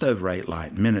kilometres, or just over 8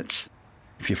 light minutes.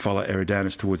 If you follow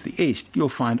Eridanus towards the east, you'll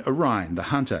find Orion the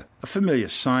Hunter, a familiar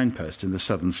signpost in the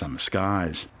southern summer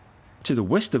skies. To the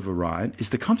west of Orion is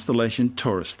the constellation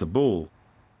Taurus the Bull.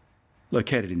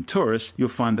 Located in Taurus, you'll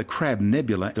find the Crab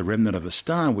Nebula, the remnant of a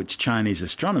star which Chinese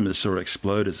astronomers saw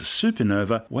explode as a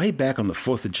supernova way back on the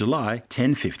 4th of July,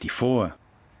 1054.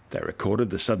 They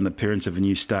recorded the sudden appearance of a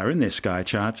new star in their sky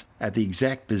charts at the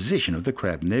exact position of the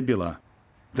Crab Nebula.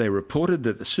 They reported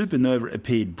that the supernova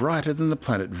appeared brighter than the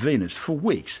planet Venus for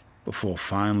weeks before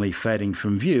finally fading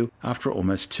from view after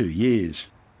almost 2 years.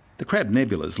 The Crab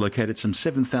Nebula is located some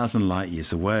 7,000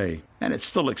 light-years away, and it's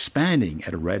still expanding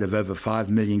at a rate of over 5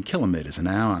 million kilometres an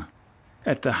hour.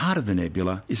 At the heart of the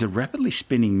nebula is a rapidly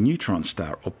spinning neutron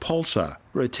star, or pulsar,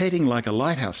 rotating like a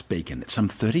lighthouse beacon at some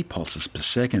 30 pulses per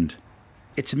second.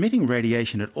 It's emitting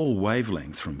radiation at all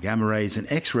wavelengths, from gamma rays and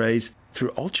X-rays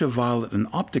through ultraviolet and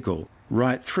optical,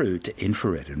 right through to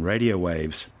infrared and radio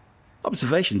waves.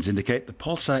 Observations indicate the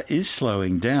pulsar is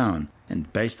slowing down,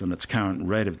 and based on its current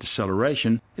rate of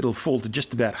deceleration, it'll fall to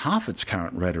just about half its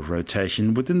current rate of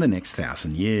rotation within the next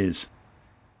 1,000 years.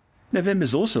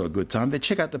 November's also a good time to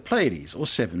check out the Pleiades, or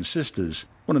Seven Sisters,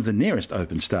 one of the nearest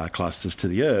open star clusters to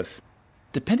the Earth.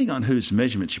 Depending on whose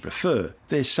measurements you prefer,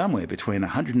 they're somewhere between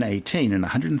 118 and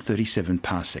 137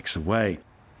 parsecs away,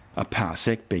 a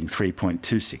parsec being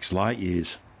 3.26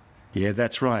 light-years. Yeah,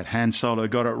 that's right, Han Solo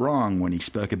got it wrong when he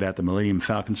spoke about the Millennium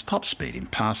Falcon's top speed in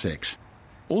parsecs.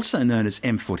 Also known as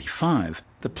M45,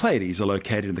 the Pleiades are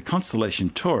located in the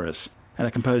constellation Taurus and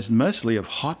are composed mostly of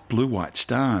hot blue-white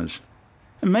stars.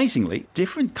 Amazingly,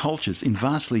 different cultures in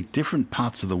vastly different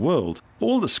parts of the world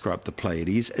all describe the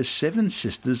Pleiades as seven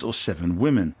sisters or seven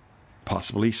women,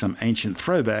 possibly some ancient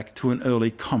throwback to an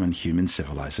early common human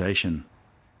civilization.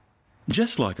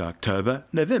 Just like October,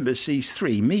 November sees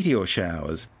 3 meteor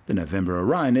showers, the November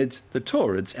Orionids, the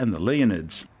Taurids and the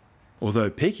Leonids.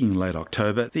 Although peaking in late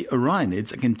October, the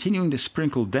Orionids are continuing to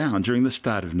sprinkle down during the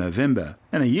start of November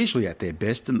and are usually at their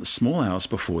best in the small hours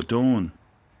before dawn.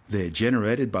 They're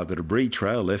generated by the debris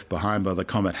trail left behind by the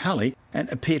comet Halley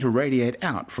and appear to radiate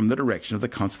out from the direction of the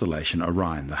constellation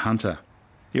Orion the Hunter.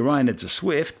 The Orionids are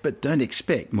swift but don't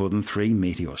expect more than 3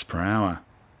 meteors per hour.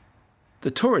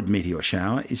 The Taurid meteor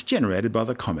shower is generated by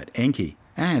the comet Encke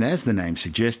and, as the name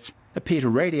suggests, appear to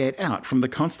radiate out from the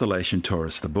constellation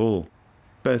Taurus the Bull.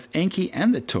 Both Encke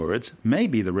and the Taurids may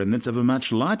be the remnants of a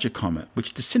much larger comet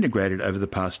which disintegrated over the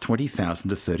past 20,000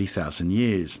 to 30,000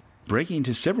 years, breaking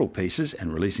into several pieces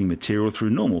and releasing material through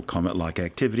normal comet-like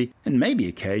activity, and maybe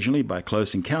occasionally by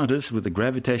close encounters with the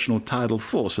gravitational tidal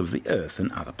force of the Earth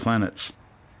and other planets.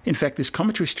 In fact, this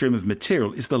cometary stream of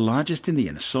material is the largest in the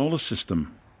inner solar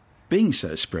system. Being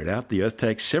so spread out, the Earth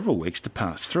takes several weeks to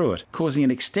pass through it, causing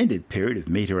an extended period of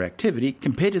meteor activity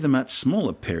compared to the much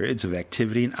smaller periods of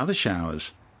activity in other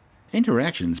showers.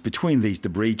 Interactions between these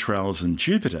debris trails and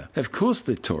Jupiter have caused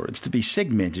the Taurids to be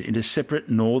segmented into separate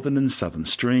northern and southern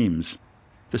streams.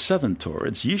 The southern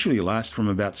Taurids usually last from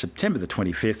about September the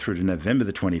 25th through to November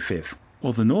the 25th,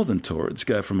 while the northern Taurids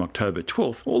go from October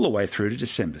 12th all the way through to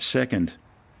December 2nd.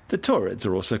 The Taurids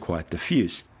are also quite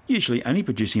diffuse, usually only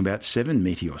producing about 7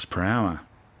 meteors per hour.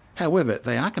 However,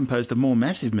 they are composed of more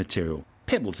massive material,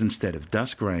 pebbles instead of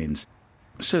dust grains,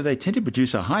 so they tend to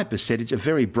produce a high percentage of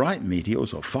very bright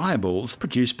meteors or fireballs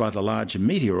produced by the larger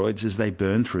meteoroids as they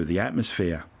burn through the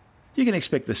atmosphere. You can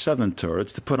expect the southern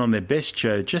turrets to put on their best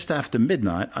show just after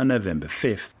midnight on November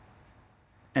 5th.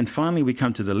 And finally we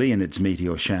come to the Leonids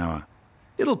meteor shower.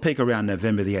 It'll peak around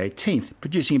November the 18th,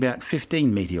 producing about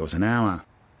 15 meteors an hour.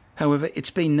 However,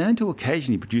 it's been known to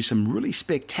occasionally produce some really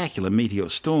spectacular meteor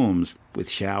storms, with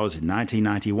showers in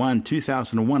 1991,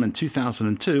 2001 and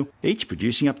 2002, each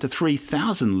producing up to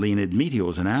 3,000 Leonid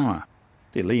meteors an hour.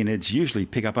 The Leonids usually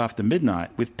pick up after midnight,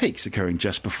 with peaks occurring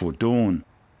just before dawn.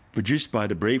 Produced by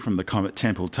debris from the comet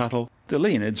Tempel-Tuttle, the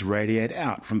Leonids radiate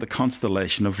out from the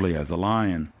constellation of Leo the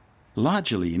Lion.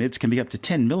 Larger Leonids can be up to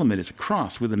 10 millimeters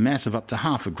across with a mass of up to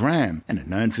half a gram and are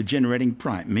known for generating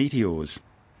bright meteors.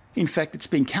 In fact, it's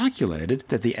been calculated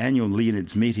that the annual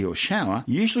Leonids meteor shower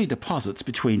usually deposits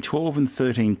between 12 and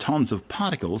 13 tons of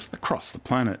particles across the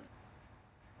planet.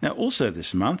 Now also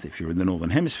this month, if you're in the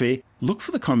Northern Hemisphere, look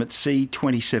for the comet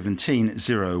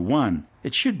C2017-01.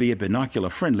 It should be a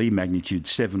binocular-friendly magnitude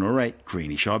 7 or 8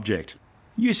 greenish object.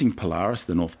 Using Polaris,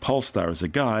 the North Pole Star, as a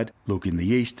guide, look in the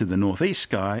east to the northeast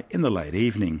sky in the late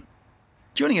evening.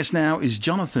 Joining us now is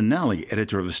Jonathan Nally,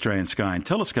 editor of Australian Sky and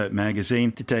Telescope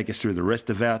magazine, to take us through the rest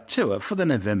of our tour for the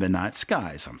November night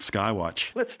skies on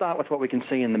Skywatch. Let's start with what we can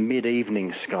see in the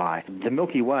mid-evening sky. The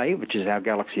Milky Way, which is our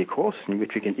galaxy, of course, in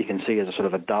which you can see as a sort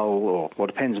of a dull, or well,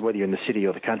 it depends whether you're in the city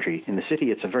or the country. In the city,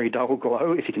 it's a very dull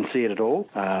glow, if you can see it at all,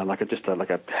 like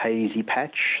a hazy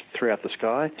patch throughout the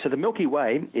sky. So the Milky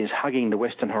Way is hugging the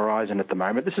western horizon at the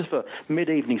moment. This is the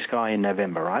mid-evening sky in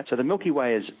November, right? So the Milky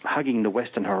Way is hugging the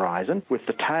western horizon with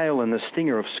the tail and the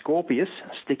stinger of Scorpius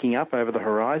sticking up over the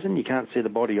horizon. You can't see the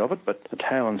body of it, but the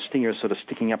tail and stinger is sort of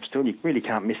sticking up still. You really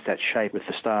can't miss that shape with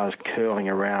the stars curling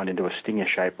around into a stinger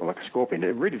shape like a scorpion.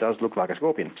 It really does look like a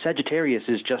scorpion. Sagittarius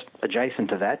is just adjacent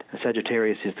to that.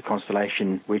 Sagittarius is the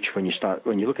constellation which, when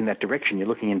you look in that direction, you're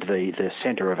looking into the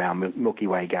center of our Milky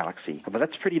Way galaxy. But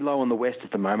that's pretty low in the west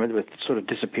at the moment, with sort of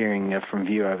disappearing from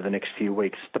view over the next few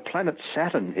weeks. The planet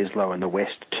Saturn is low in the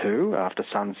west too, after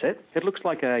sunset. It looks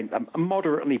like a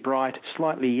moderately bright,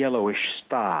 slightly yellowish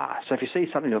star. So if you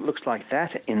see something that looks like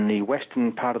that in the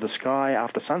western part of the sky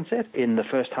after sunset, in the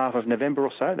first half of November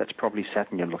or so, that's probably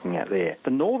Saturn you're looking at there.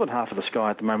 The northern half of the sky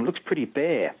at the moment looks pretty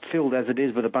bare, filled as it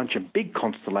is with a bunch of big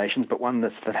constellations, but one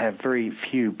that have very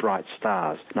few bright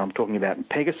stars. Now I'm talking about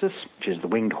Pegasus, which is the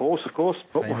winged horse, of course.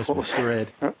 Famous Mr.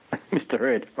 Ed.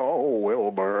 Mr. Ed. Oh,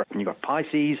 Wilbur. And you've got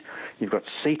Pisces, you've got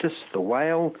Cetus, the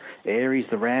whale, Aries,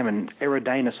 the ram, and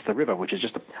Eridanus, the river, which is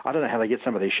just, I don't know how they get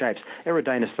some of these shapes.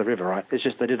 Eridanus, the river, right? It's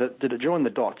just they did it join the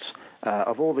dots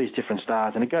of all these different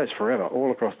stars, and it goes forever,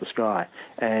 all across the sky.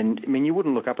 And, I mean, you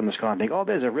wouldn't look up in the sky and think, oh,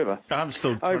 there's a river. I'm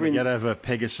still trying to get over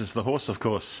Pegasus, the horse, of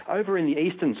course. Over in the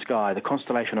eastern sky, the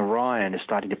constellation Orion is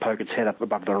starting to poke its head up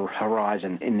above the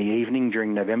horizon in the evening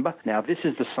during November. Now, this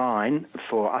is the sign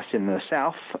for us in the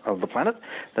south of the planet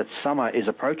that summer is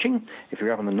approaching. If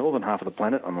you're up in the northern half of the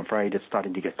planet, I'm afraid it's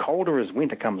starting to get colder as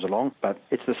winter comes along, but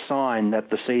it's the sign that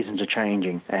the seasons are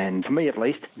changing. And for me, at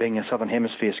least, being a Southern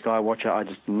Hemisphere sky watcher, I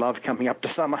just love coming up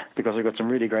to summer because we've got some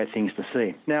really great things to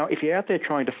see. Now, if you're out there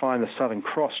trying to find the Southern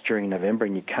Cross during November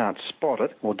and you can't spot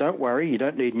it, well, don't worry, you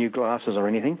don't need new glasses or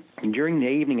anything. And during the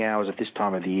evening hours at this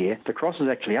time of the year, the cross is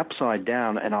actually upside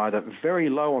down and either very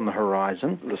low on the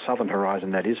horizon, the southern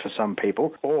horizon that is for some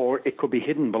people, or it could be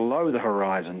hidden below the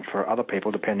horizon for other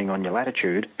people depending on your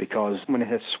latitude, because when it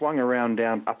has swung around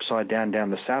upside down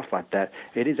the south like that,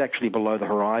 it is actually below the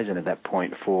horizon at that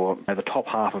point for the top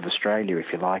half of Australia, if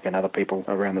you like, and other people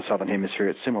around the southern hemisphere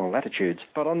at similar latitudes.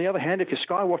 But on the other hand, if you're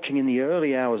sky watching in the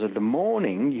early hours of the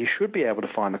morning, you should be able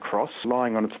to find the cross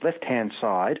lying on its left-hand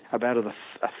side about a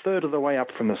third of the way up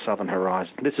from the southern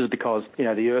horizon. This is because,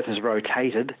 the Earth is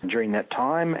rotated during that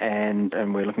time, and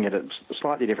we're looking at a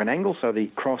slightly different angle, so the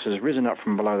cross has risen up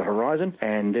from below the horizon,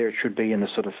 and there it should be in the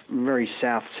sort of very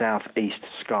south-southeast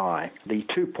sky. The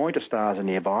two pointer stars are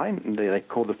nearby. They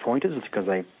call the pointers because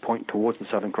they point towards the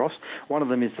Southern Cross. One of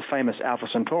them is the famous Alpha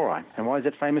Centauri. And why is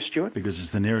it famous, Stuart? Because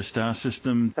it's the nearest star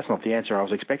system. That's not the answer I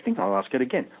was expecting. I'll ask it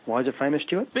again. Why is it famous,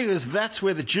 Stuart? Because that's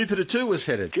where the Jupiter 2 was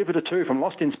headed. Jupiter 2 from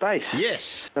Lost in Space.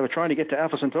 Yes. They were trying to get to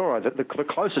Alpha Centauri, the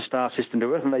closest star system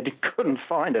to Earth, and they couldn't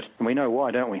find it. And we know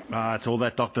why, don't we? It's all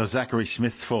that Dr. Zachary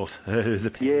Smith's fault.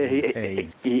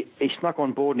 He snuck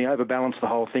on board and he overbalanced the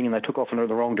whole thing, and they took off in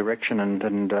the wrong direction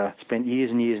and spent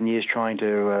years and years and years trying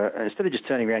to, instead of just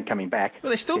turning around and coming back. Well,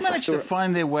 they still managed to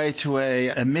find their way to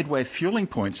a midway fueling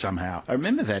point somehow. I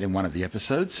remember that in one of the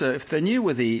episodes. If they knew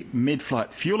where the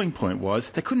mid-flight fueling point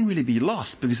was, they couldn't really be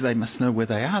lost because they must know where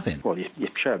they are then. Well, your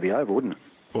show would be over, wouldn't it?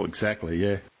 Well, exactly,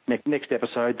 yeah. Next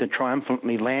episode, they're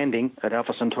triumphantly landing at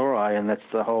Alpha Centauri, and that's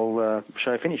the whole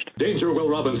show finished. Danger, Will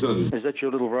Robinson. Is that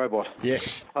your little robot?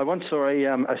 Yes. I once saw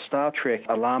a Star Trek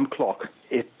alarm clock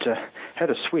it had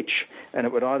a switch, and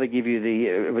it would either give you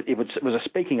it was a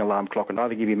speaking alarm clock, and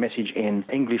either give you a message in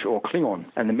English or Klingon.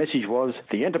 And the message was,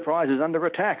 "The Enterprise is under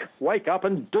attack. Wake up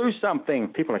and do something."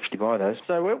 People actually buy those.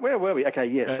 So where were we? Okay,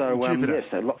 yes. Jupiter.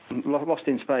 Yes, Lost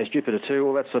in Space, Jupiter 2,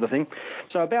 all that sort of thing.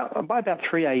 So by about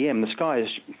 3 a.m., the sky has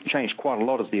changed quite a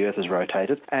lot as the Earth has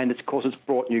rotated, and of course it's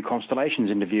brought new constellations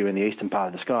into view in the eastern part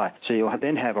of the sky. So you'll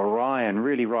then have Orion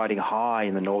really riding high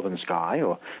in the northern sky,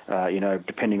 or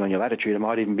depending on your latitude, it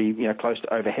might even be close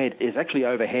to overhead. It's actually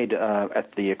overhead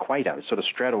at the equator. It sort of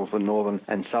straddles the northern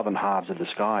and southern halves of the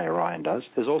sky, Orion does.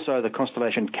 There's also the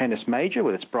constellation Canis Major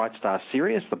with its bright star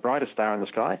Sirius, the brightest star in the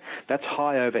sky. That's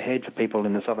high overhead for people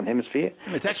in the southern hemisphere.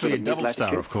 It's actually a double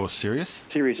star, of course, Sirius.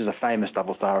 Sirius is a famous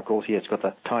double star, of course. Yeah, it's got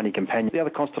the tiny companion. The other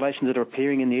constellations that are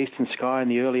appearing in the eastern sky in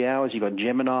the early hours, you've got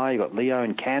Gemini, you've got Leo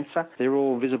and Cancer. They're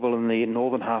all visible in the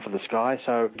northern half of the sky.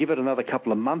 So give it another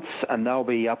couple of months and they'll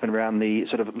be up and around the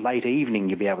sort of late evening.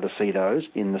 You'll be able to see those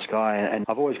in the sky. And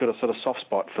I've always got a sort of soft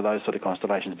spot for those sort of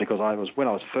constellations because when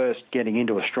I was first getting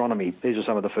into astronomy, these were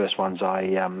some of the first ones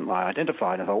I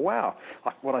identified. And I thought, wow,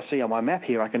 what I see on my map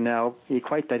here, I can now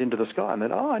equate that into the sky. And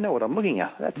then, I know what I'm looking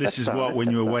at. This is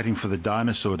when you were waiting for the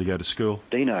dinosaur to go to school.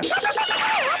 Dino.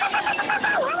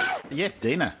 Yes,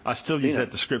 Dino. I still use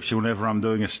that description whenever I'm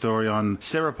doing a story on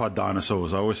sauropod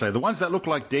dinosaurs. I always say, the ones that look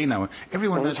like Dino.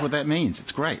 Everyone knows what that means.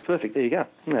 It's great. Perfect. There you go.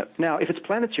 Yeah. Now, if it's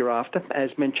planets you're after, as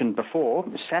mentioned before,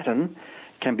 Saturn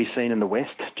can be seen in the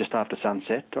west just after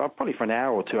sunset, or probably for an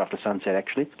hour or two after sunset,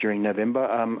 actually, during November.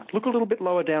 Look a little bit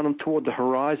lower down and toward the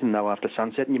horizon, though, after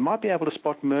sunset, and you might be able to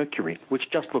spot Mercury,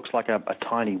 which just looks like a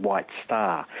tiny white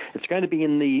star. It's going to be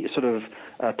in the sort of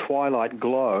twilight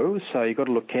glow, so you've got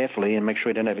to look carefully and make sure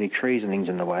you don't have any trees and things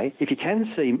in the way. If you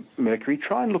can see Mercury,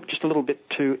 try and look just a little bit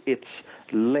to its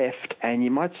left, and you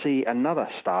might see another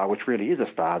star, which really is a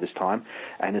star this time,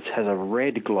 and it has a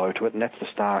red glow to it, and that's the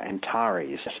star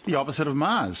Antares. The opposite of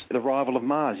Mars. The rival of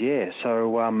Mars, yeah.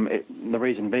 So the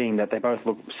reason being that they both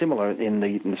look similar in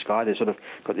the sky. They've sort of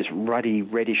got this ruddy,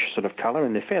 reddish sort of colour,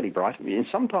 and they're fairly bright. And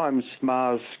sometimes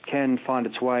Mars can find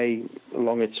its way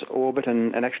along its orbit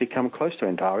and actually come close to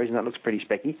Antares, and that looks pretty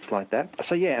specky. It's like that.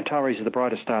 So yeah, Antares is the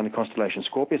brightest star in the constellation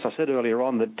Scorpius. I said earlier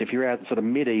on that if you're out sort of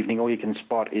mid-evening, all you can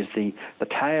spot is the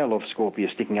tail of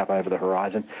Scorpius sticking up over the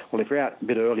horizon. Well, if you're out a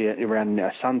bit earlier, around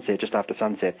sunset, just after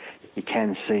sunset, you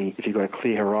can see, if you've got a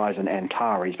clear horizon,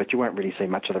 Antares, but you won't really see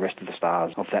much of the rest of the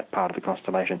stars of that part of the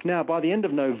constellation. Now, by the end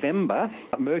of November,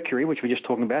 Mercury, which we were just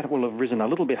talking about, will have risen a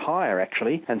little bit higher,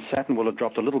 actually, and Saturn will have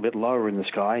dropped a little bit lower in the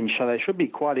sky, and so they should be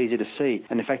quite easy to see.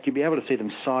 And in fact, you'll be able to see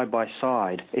them side by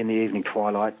side in the evening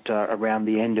twilight around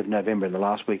the end of November, in the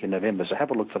last week in November, so have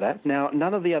a look for that. Now,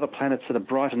 none of the other planets that are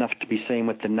bright enough to be seen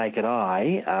with the naked eye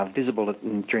are visible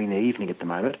during the evening at the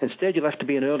moment. Instead, you'll have to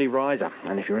be an early riser,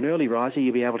 and if you're an early riser,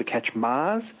 you'll be able to catch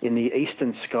Mars in the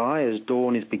eastern sky as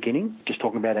dawn is beginning. Just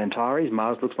talking about Antares,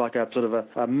 Mars looks like a sort of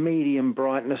a medium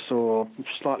brightness or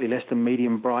slightly less than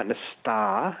medium brightness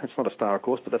star. It's not a star, of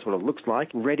course, but that's what it looks like.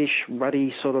 Reddish,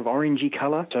 ruddy, sort of orangey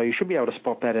colour. So you should be able to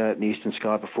spot that out in the eastern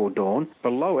sky before dawn.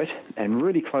 Below it, and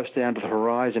really close down to the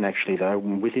horizon, actually, though,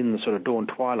 within the sort of dawn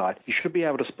twilight, you should be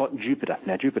able to spot Jupiter.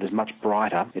 Now, Jupiter's much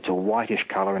brighter. It's a whitish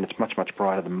colour, and it's much, much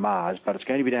brighter than Mars, but it's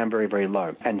going to be down very, very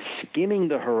low. And skimming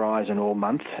the horizon all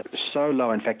month, so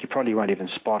low, in fact, you probably won't even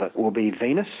spot it, will be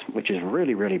Venus, which is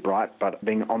really, really bright, but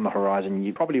being on the horizon,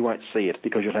 you probably won't see it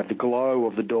because you'll have the glow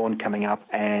of the dawn coming up,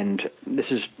 and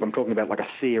I'm talking about like a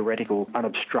theoretical,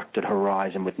 unobstructed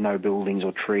horizon with no buildings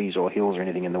or trees or hills or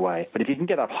anything in the way. But if you can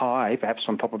get up high, perhaps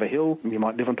on top of a hill, you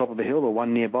might live on top of a hill or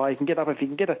one nearby, if you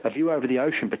can get a view over the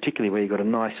ocean, particularly where you've got a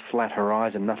nice flat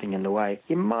horizon, nothing in the way,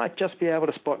 you might just be able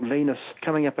to spot Venus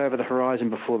coming up over the horizon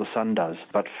before the sun does.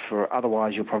 But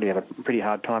otherwise, you'll probably have a pretty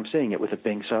hard time seeing it with it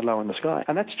being so low in the sky.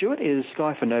 And that, Stuart, is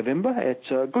sky for November. It's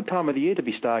a good time of the year to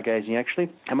be stargazing, actually.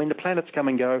 I mean, the planets come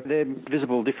and go. They're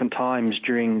visible different times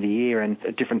during the year and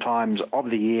at different times of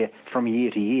the year from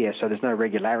year to year, so there's no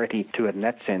regularity to it in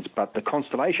that sense. But the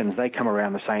constellations, they come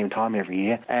around the same time every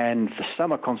year. And the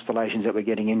summer constellations that we're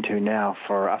getting into now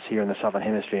for us here in the Southern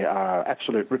Hemisphere are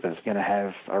absolute rippers. We're going to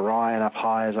have Orion up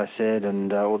high, as I said,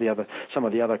 and some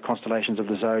of the other constellations of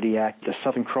the zodiac. The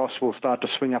Southern Cross will start to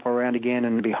swing up around again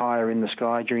and be higher in the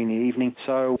sky during the evening.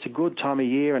 So it's a good time of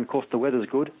year, and of course the weather's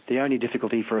good. The only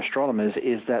difficulty for astronomers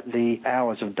is that the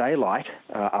hours of daylight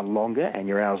are longer and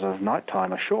your hours of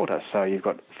nighttime are shorter, so you've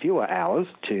got fewer hours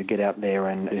to get out there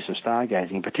and do some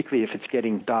stargazing, particularly if it's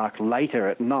getting dark later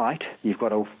at night. You've got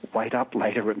to wait up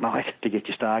later at night to get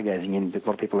your stargazing in. A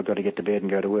lot of people have got to get to bed and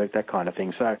go to work, that kind of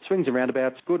thing. So swings and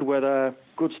roundabouts, good weather,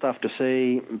 good stuff to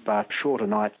see, but shorter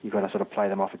night, you've got to sort of play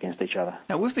them off against each other.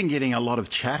 Now, we've been getting a lot of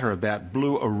chatter about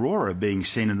blue aurora being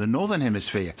seen in the northern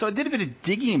hemisphere. So I did a bit of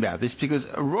digging about this because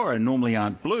aurora normally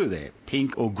aren't blue. They're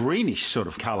pink or greenish sort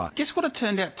of colour. Guess what it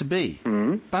turned out to be?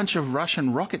 Bunch of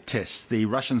Russian rocket tests. The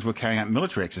Russians were carrying out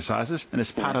military exercises, and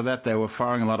as part of that, they were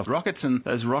firing a lot of rockets, and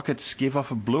those rockets give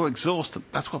off a blue exhaust.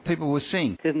 That's what people were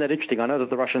seeing. Isn't that interesting? I know that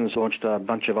the Russians launched a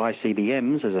bunch of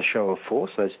ICBMs as a show of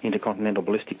force, those intercontinental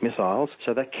ballistic missiles.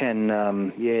 So that can,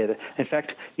 in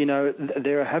fact,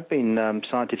 there have been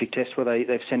scientific tests where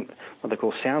they've sent what they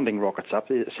call sounding rockets up.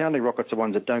 The sounding rockets are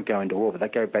ones that don't go into orbit. They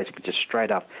go basically just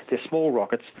straight up. They're small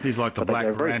rockets. These like the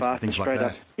Black Brant and things like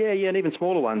that. Yeah, and even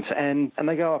smaller ones. And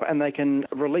they go up and they can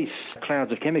release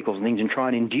clouds of chemicals and things and try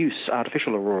and induce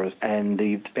artificial auroras. And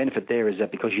the benefit there is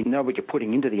that because you know what you're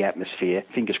putting into the atmosphere,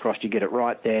 fingers crossed you get it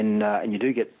right, then and you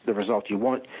do get the result you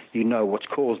want, you know what's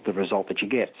caused the result that you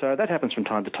get. So that happens from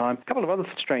time to time. A couple of other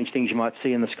strange things you might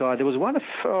see in the sky. There was one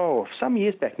some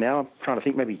years back now, I'm trying to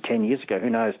think, maybe 10 years ago, who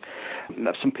knows,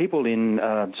 some people in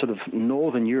sort of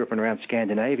northern Europe and around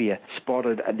Scandinavia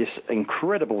spotted this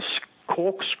incredible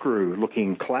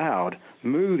corkscrew-looking cloud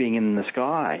moving in the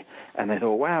sky, and they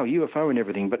thought, wow, UFO and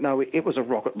everything. But no, it was a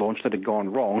rocket launch that had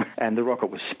gone wrong, and the rocket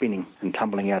was spinning and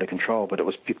tumbling out of control, but it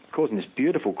was causing this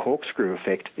beautiful corkscrew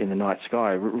effect in the night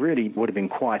sky. It really would have been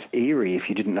quite eerie if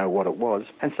you didn't know what it was.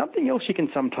 And something else you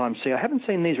can sometimes see, I haven't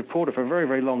seen these reported for a very,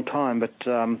 very long time, but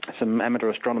some amateur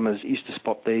astronomers used to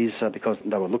spot these because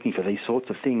they were looking for these sorts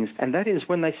of things, and that is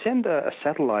when they send a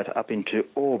satellite up into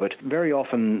orbit, very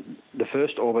often the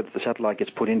first orbit the satellite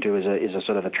gets put into is a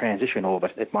sort of a transition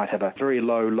orbit. It might have a very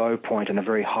low point and a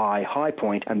very high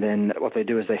point, and then what they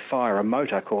do is they fire a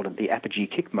motor called the apogee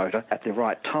kick motor at the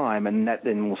right time, and that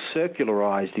then will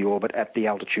circularize the orbit at the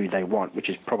altitude they want, which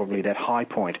is probably that high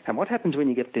point. And what happens when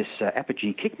you get this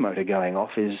apogee kick motor going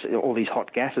off is all these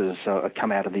hot gases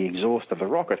come out of the exhaust of the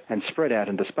rocket and spread out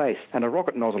into space. And a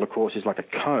rocket nozzle, of course, is like a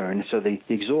cone, so the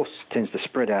exhaust tends to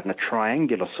spread out in a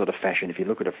triangular sort of fashion if you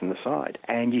look at it from the side.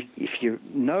 And if you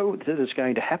know that it's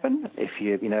going to happen, if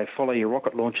you follow your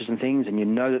rocket launches and things, and you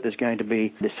know that there's going to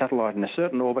be this satellite in a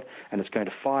certain orbit and it's going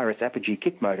to fire its apogee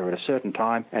kick motor at a certain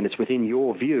time, and it's within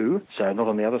your view, so not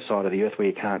on the other side of the Earth where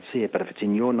you can't see it, but if it's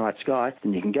in your night sky,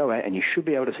 then you can go out and you should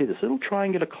be able to see this little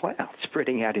triangular cloud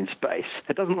spreading out in space.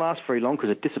 It doesn't last very long because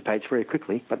it dissipates very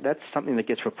quickly, but that's something that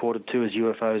gets reported too as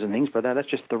UFOs and things, but that's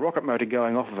just the rocket motor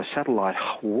going off of a satellite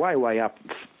way up,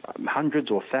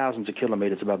 hundreds or thousands of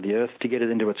kilometres above the Earth to get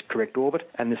it into its correct orbit,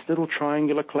 and this little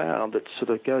triangular cloud that sort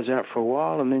of goes out for a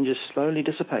while and then just slowly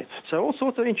dissipates. So all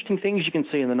sorts of interesting things you can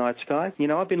see in the night sky.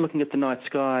 I've been looking at the night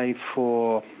sky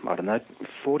for,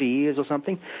 40 years or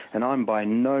something, and I'm by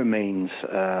no means,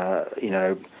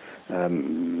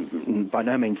 by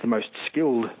no means the most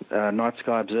skilled night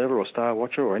sky observer or star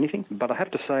watcher or anything, but I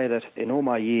have to say that in all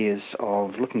my years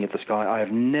of looking at the sky, I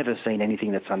have never seen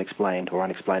anything that's unexplained or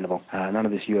unexplainable. None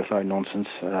of this UFO nonsense.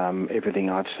 Everything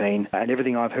I've seen and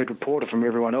everything I've heard reported from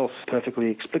everyone else, perfectly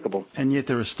explicable. And yet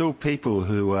there are still people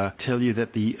who tell you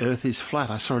that the Earth is flat.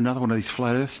 I saw another one of these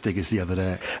flat Earth stickers the other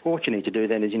day. Well, what you need to do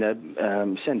then is,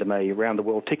 send them a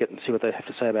round-the-world ticket and see what they have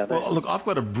to say about that. Well, look, I've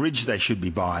got a bridge they should be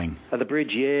buying. The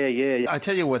bridge, yeah. I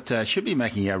tell you what should be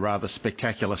making a rather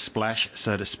spectacular splash,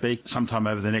 so to speak, sometime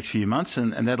over the next few months,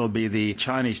 and that'll be the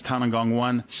Chinese Tiangong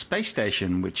 1 space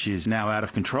station, which is now out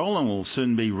of control and will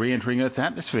soon be re-entering Earth's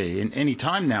atmosphere in any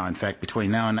time now, in fact,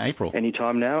 between now and April. Any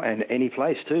time now and any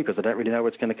place too, because they don't really know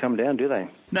what's going to come down, do they?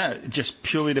 No, it just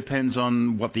purely depends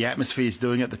on what the atmosphere is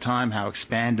doing at the time, how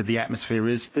expanded the atmosphere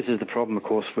is. This is the problem, of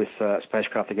course, with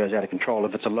spacecraft that goes out of control.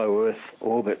 If it's a low Earth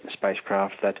orbit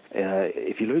spacecraft, that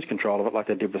if you lose control of it, like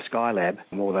they did with Skylab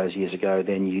all those years ago,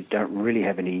 then you don't really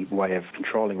have any way of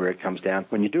controlling where it comes down.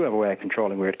 When you do have a way of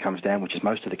controlling where it comes down, which is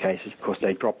most of the cases, of course,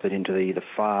 they dropped it into the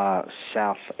far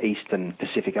southeastern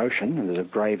Pacific Ocean, and there's a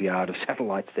graveyard of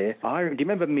satellites there. Do you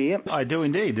remember Mir? I do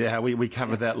indeed. We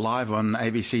covered that live on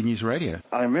ABC News Radio.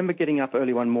 I remember getting up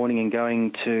early one morning and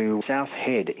going to South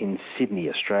Head in Sydney,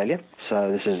 Australia.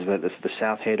 So this is the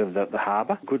South Head of the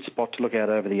harbour. Good spot to look out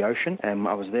over the ocean. And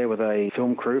I was there with a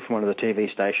film crew from one of the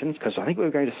TV stations because I think we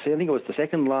were going to see, I think it was the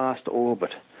second last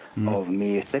orbit of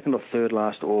mere second or third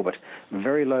last orbit,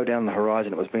 very low down the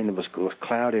horizon. It was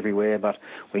cloud everywhere, but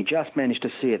we just managed to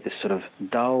see it, this sort of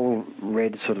dull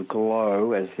red sort of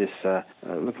glow as this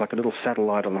looked like a little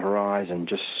satellite on the horizon,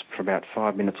 just for about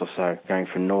 5 minutes or so, going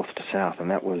from north to south. And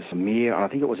that was I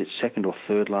think it was its second or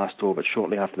third last orbit.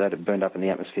 Shortly after that, it burned up in the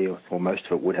atmosphere, or most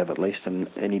of it would have at least, and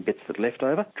any bits that left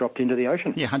over dropped into the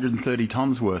ocean. Yeah, 130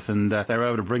 tonnes worth, and they were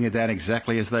able to bring it down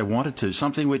exactly as they wanted to,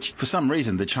 something which, for some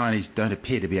reason, the Chinese don't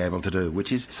appear to be able to do,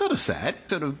 which is sort of sad.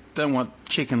 Sort of don't want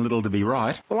Chicken Little to be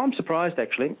right. Well, I'm surprised,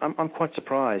 actually. I'm quite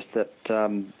surprised that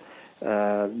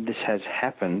this has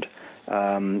happened,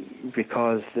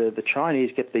 because the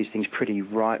Chinese get these things pretty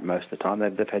right most of the time.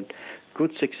 They've had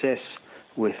good success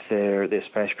with their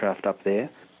spacecraft up there,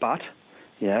 but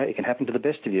it can happen to the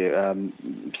best of you.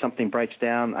 Something breaks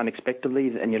down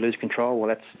unexpectedly and you lose control. Well,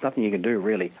 that's nothing you can do,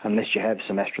 really, unless you have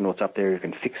some astronauts up there who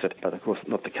can fix it. But, of course,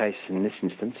 not the case in this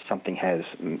instance. Something has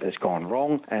gone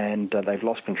wrong and they've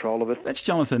lost control of it. That's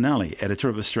Jonathan Nally, editor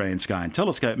of Australian Sky and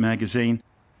Telescope magazine.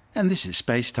 And this is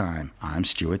Space Time. I'm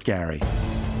Stuart Gary.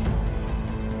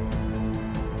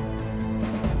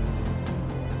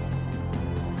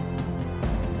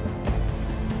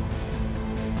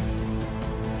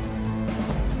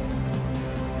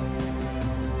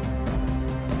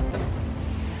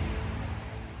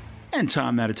 And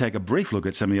time now to take a brief look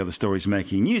at some of the other stories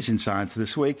making news in science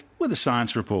this week with a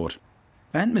science report.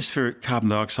 Atmospheric carbon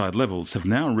dioxide levels have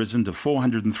now risen to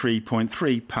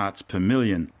 403.3 parts per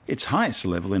million, its highest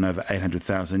level in over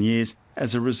 800,000 years,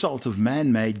 as a result of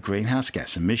man-made greenhouse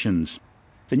gas emissions.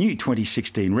 The new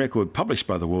 2016 record published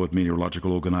by the World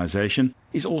Meteorological Organization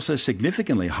is also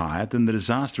significantly higher than the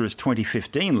disastrous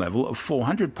 2015 level of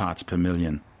 400 parts per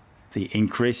million. The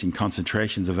increase in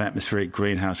concentrations of atmospheric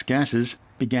greenhouse gases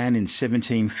began in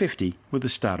 1750 with the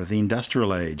start of the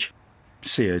Industrial Age.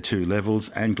 CO2 levels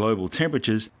and global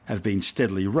temperatures have been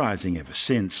steadily rising ever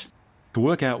since. To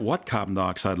work out what carbon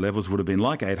dioxide levels would have been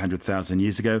like 800,000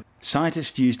 years ago,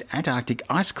 scientists used Antarctic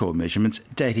ice core measurements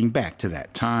dating back to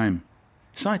that time.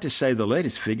 Scientists say the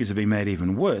latest figures have been made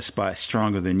even worse by a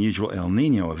stronger than usual El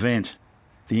Niño event.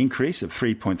 The increase of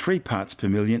 3.3 parts per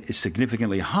million is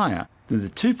significantly higher than the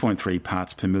 2.3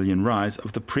 parts per million rise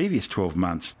of the previous 12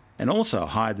 months, and also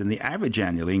higher than the average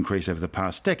annual increase over the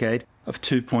past decade of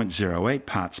 2.08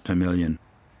 parts per million.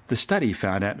 The study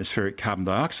found atmospheric carbon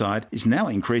dioxide is now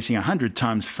increasing 100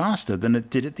 times faster than it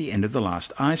did at the end of the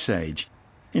last ice age.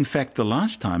 In fact, the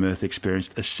last time Earth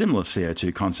experienced a similar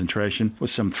CO2 concentration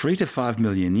was some 3 to 5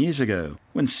 million years ago,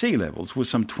 when sea levels were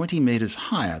some 20 metres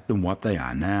higher than what they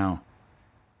are now.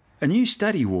 A new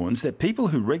study warns that people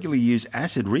who regularly use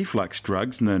acid reflux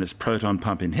drugs known as proton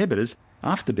pump inhibitors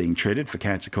after being treated for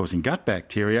cancer-causing gut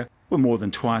bacteria were more than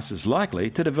twice as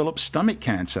likely to develop stomach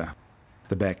cancer.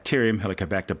 The bacterium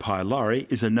Helicobacter pylori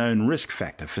is a known risk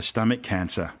factor for stomach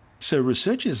cancer. So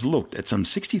researchers looked at some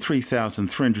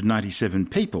 63,397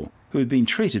 people who had been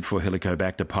treated for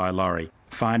Helicobacter pylori,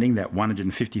 finding that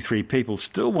 153 people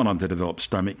still went on to develop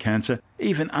stomach cancer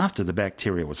even after the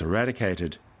bacteria was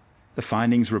eradicated. The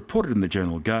findings reported in the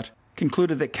journal Gut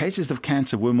concluded that cases of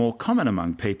cancer were more common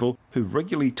among people who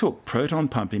regularly took proton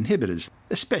pump inhibitors,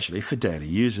 especially for daily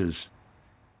users.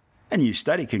 A new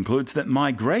study concludes that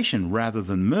migration rather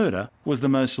than murder was the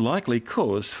most likely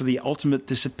cause for the ultimate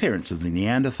disappearance of the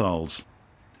Neanderthals.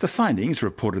 The findings,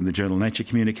 reported in the journal Nature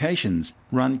Communications,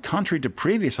 run contrary to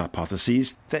previous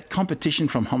hypotheses that competition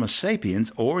from Homo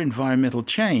sapiens or environmental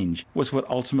change was what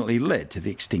ultimately led to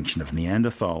the extinction of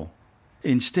Neanderthal.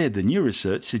 Instead, the new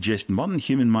research suggests modern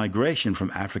human migration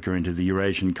from Africa into the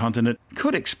Eurasian continent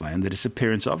could explain the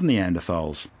disappearance of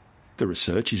Neanderthals. The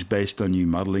research is based on new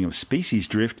modelling of species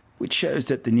drift, which shows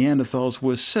that the Neanderthals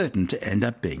were certain to end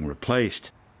up being replaced.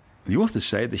 The authors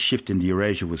say the shift into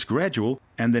Eurasia was gradual,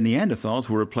 and the Neanderthals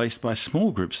were replaced by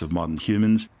small groups of modern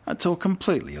humans until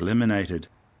completely eliminated.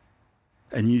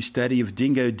 A new study of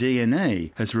dingo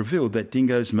DNA has revealed that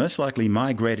dingoes most likely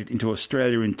migrated into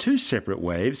Australia in 2 separate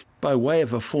waves by way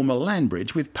of a former land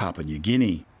bridge with Papua New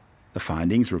Guinea. The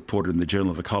findings, reported in the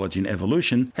Journal of Ecology and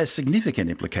Evolution, has significant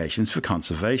implications for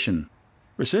conservation.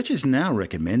 Researchers now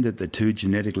recommend that the 2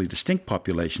 genetically distinct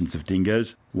populations of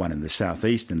dingoes, one in the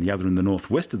southeast and the other in the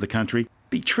northwest of the country,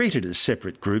 be treated as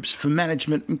separate groups for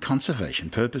management and conservation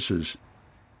purposes.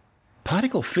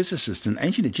 Particle physicists and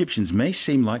ancient Egyptians may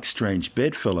seem like strange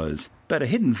bedfellows, but a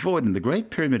hidden void in the Great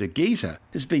Pyramid of Giza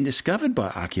has been discovered by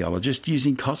archaeologists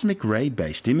using cosmic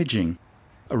ray-based imaging.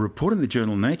 A report in the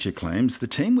journal Nature claims the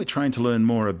team were trying to learn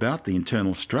more about the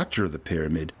internal structure of the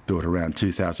pyramid, built around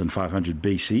 2500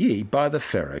 BCE by the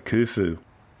pharaoh Khufu.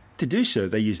 To do so,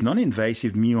 they used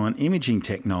non-invasive muon imaging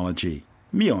technology.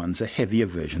 Muons are heavier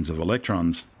versions of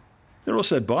electrons. They're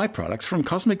also byproducts from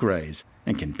cosmic rays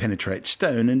and can penetrate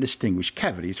stone and distinguish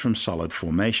cavities from solid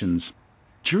formations.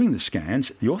 During the scans,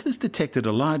 the authors detected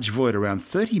a large void around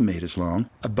 30 metres long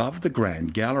above the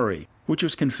Grand Gallery, which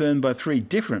was confirmed by 3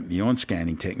 different muon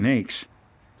scanning techniques.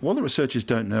 While the researchers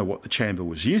don't know what the chamber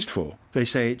was used for, they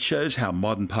say it shows how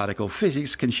modern particle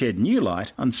physics can shed new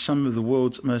light on some of the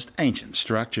world's most ancient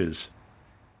structures.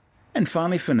 And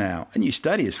finally for now, a new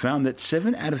study has found that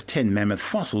 7 out of 10 mammoth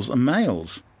fossils are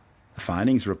males. The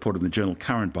findings, reported in the journal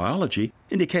Current Biology,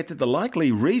 indicate that the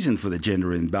likely reason for the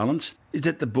gender imbalance is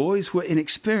that the boys were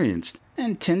inexperienced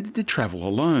and tended to travel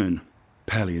alone.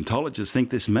 Paleontologists think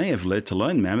this may have led to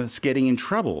lone mammoths getting in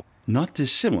trouble, not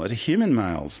dissimilar to human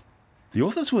males. The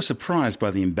authors were surprised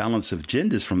by the imbalance of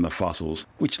genders from the fossils,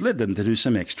 which led them to do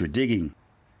some extra digging.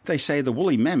 They say the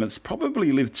woolly mammoths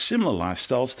probably lived similar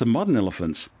lifestyles to modern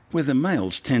elephants, where the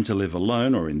males tend to live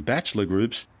alone or in bachelor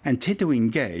groups and tend to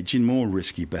engage in more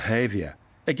risky behaviour.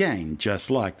 Again, just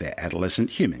like their adolescent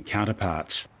human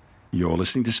counterparts. You're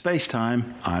listening to Space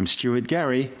Time. I'm Stuart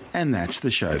Gary, and that's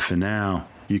the show for now.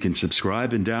 You can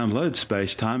subscribe and download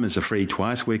Space Time as a free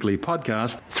twice-weekly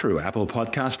podcast through Apple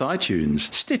Podcast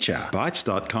iTunes, Stitcher,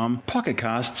 Bytes.com, Pocket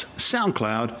Casts,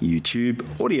 SoundCloud,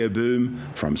 YouTube, Audio Boom,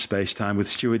 from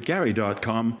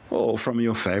spacetimewithstuartgary.com, or from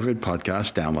your favourite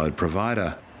podcast download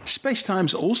provider.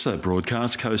 SpaceTime's also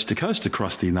broadcast coast to coast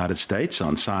across the United States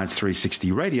on Science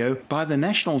 360 Radio by the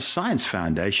National Science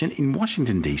Foundation in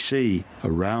Washington, D.C.,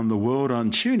 around the world on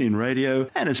TuneIn Radio,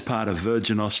 and as part of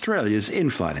Virgin Australia's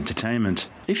in-flight entertainment.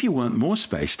 If you want more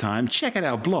SpaceTime, check out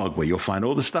our blog where you'll find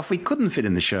all the stuff we couldn't fit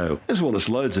in the show, as well as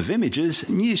loads of images,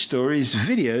 news stories,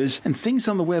 videos, and things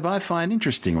on the web I find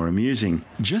interesting or amusing.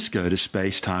 Just go to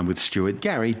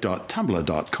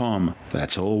spacetimewithstuartgary.tumblr.com.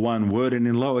 That's all one word and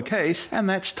in lowercase, and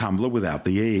that's Tumblr without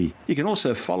the E. You can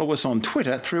also follow us on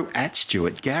Twitter through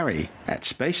 @StuartGary,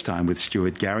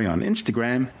 @SpaceTimeWithStuartGary on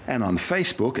Instagram, and on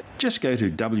Facebook, just go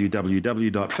to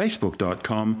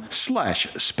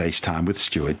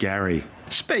www.facebook.com/SpaceTimeWithStuartGary.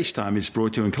 SpaceTime is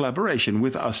brought to you in collaboration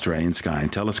with Australian Sky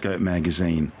and Telescope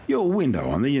magazine, your window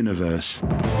on the universe.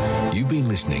 You've been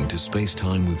listening to Space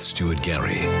Time with Stuart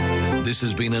Gary. This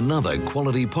has been another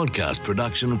quality podcast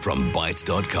production from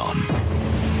Bytes.com.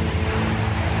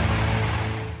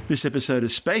 This episode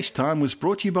of Space Time was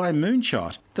brought to you by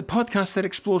Moonshot, the podcast that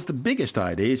explores the biggest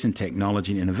ideas in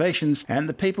technology and innovations and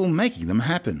the people making them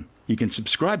happen. You can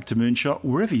subscribe to Moonshot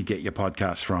wherever you get your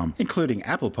podcasts from, including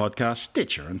Apple Podcasts,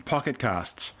 Stitcher, and Pocket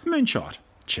Casts. Moonshot.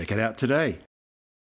 Check it out today.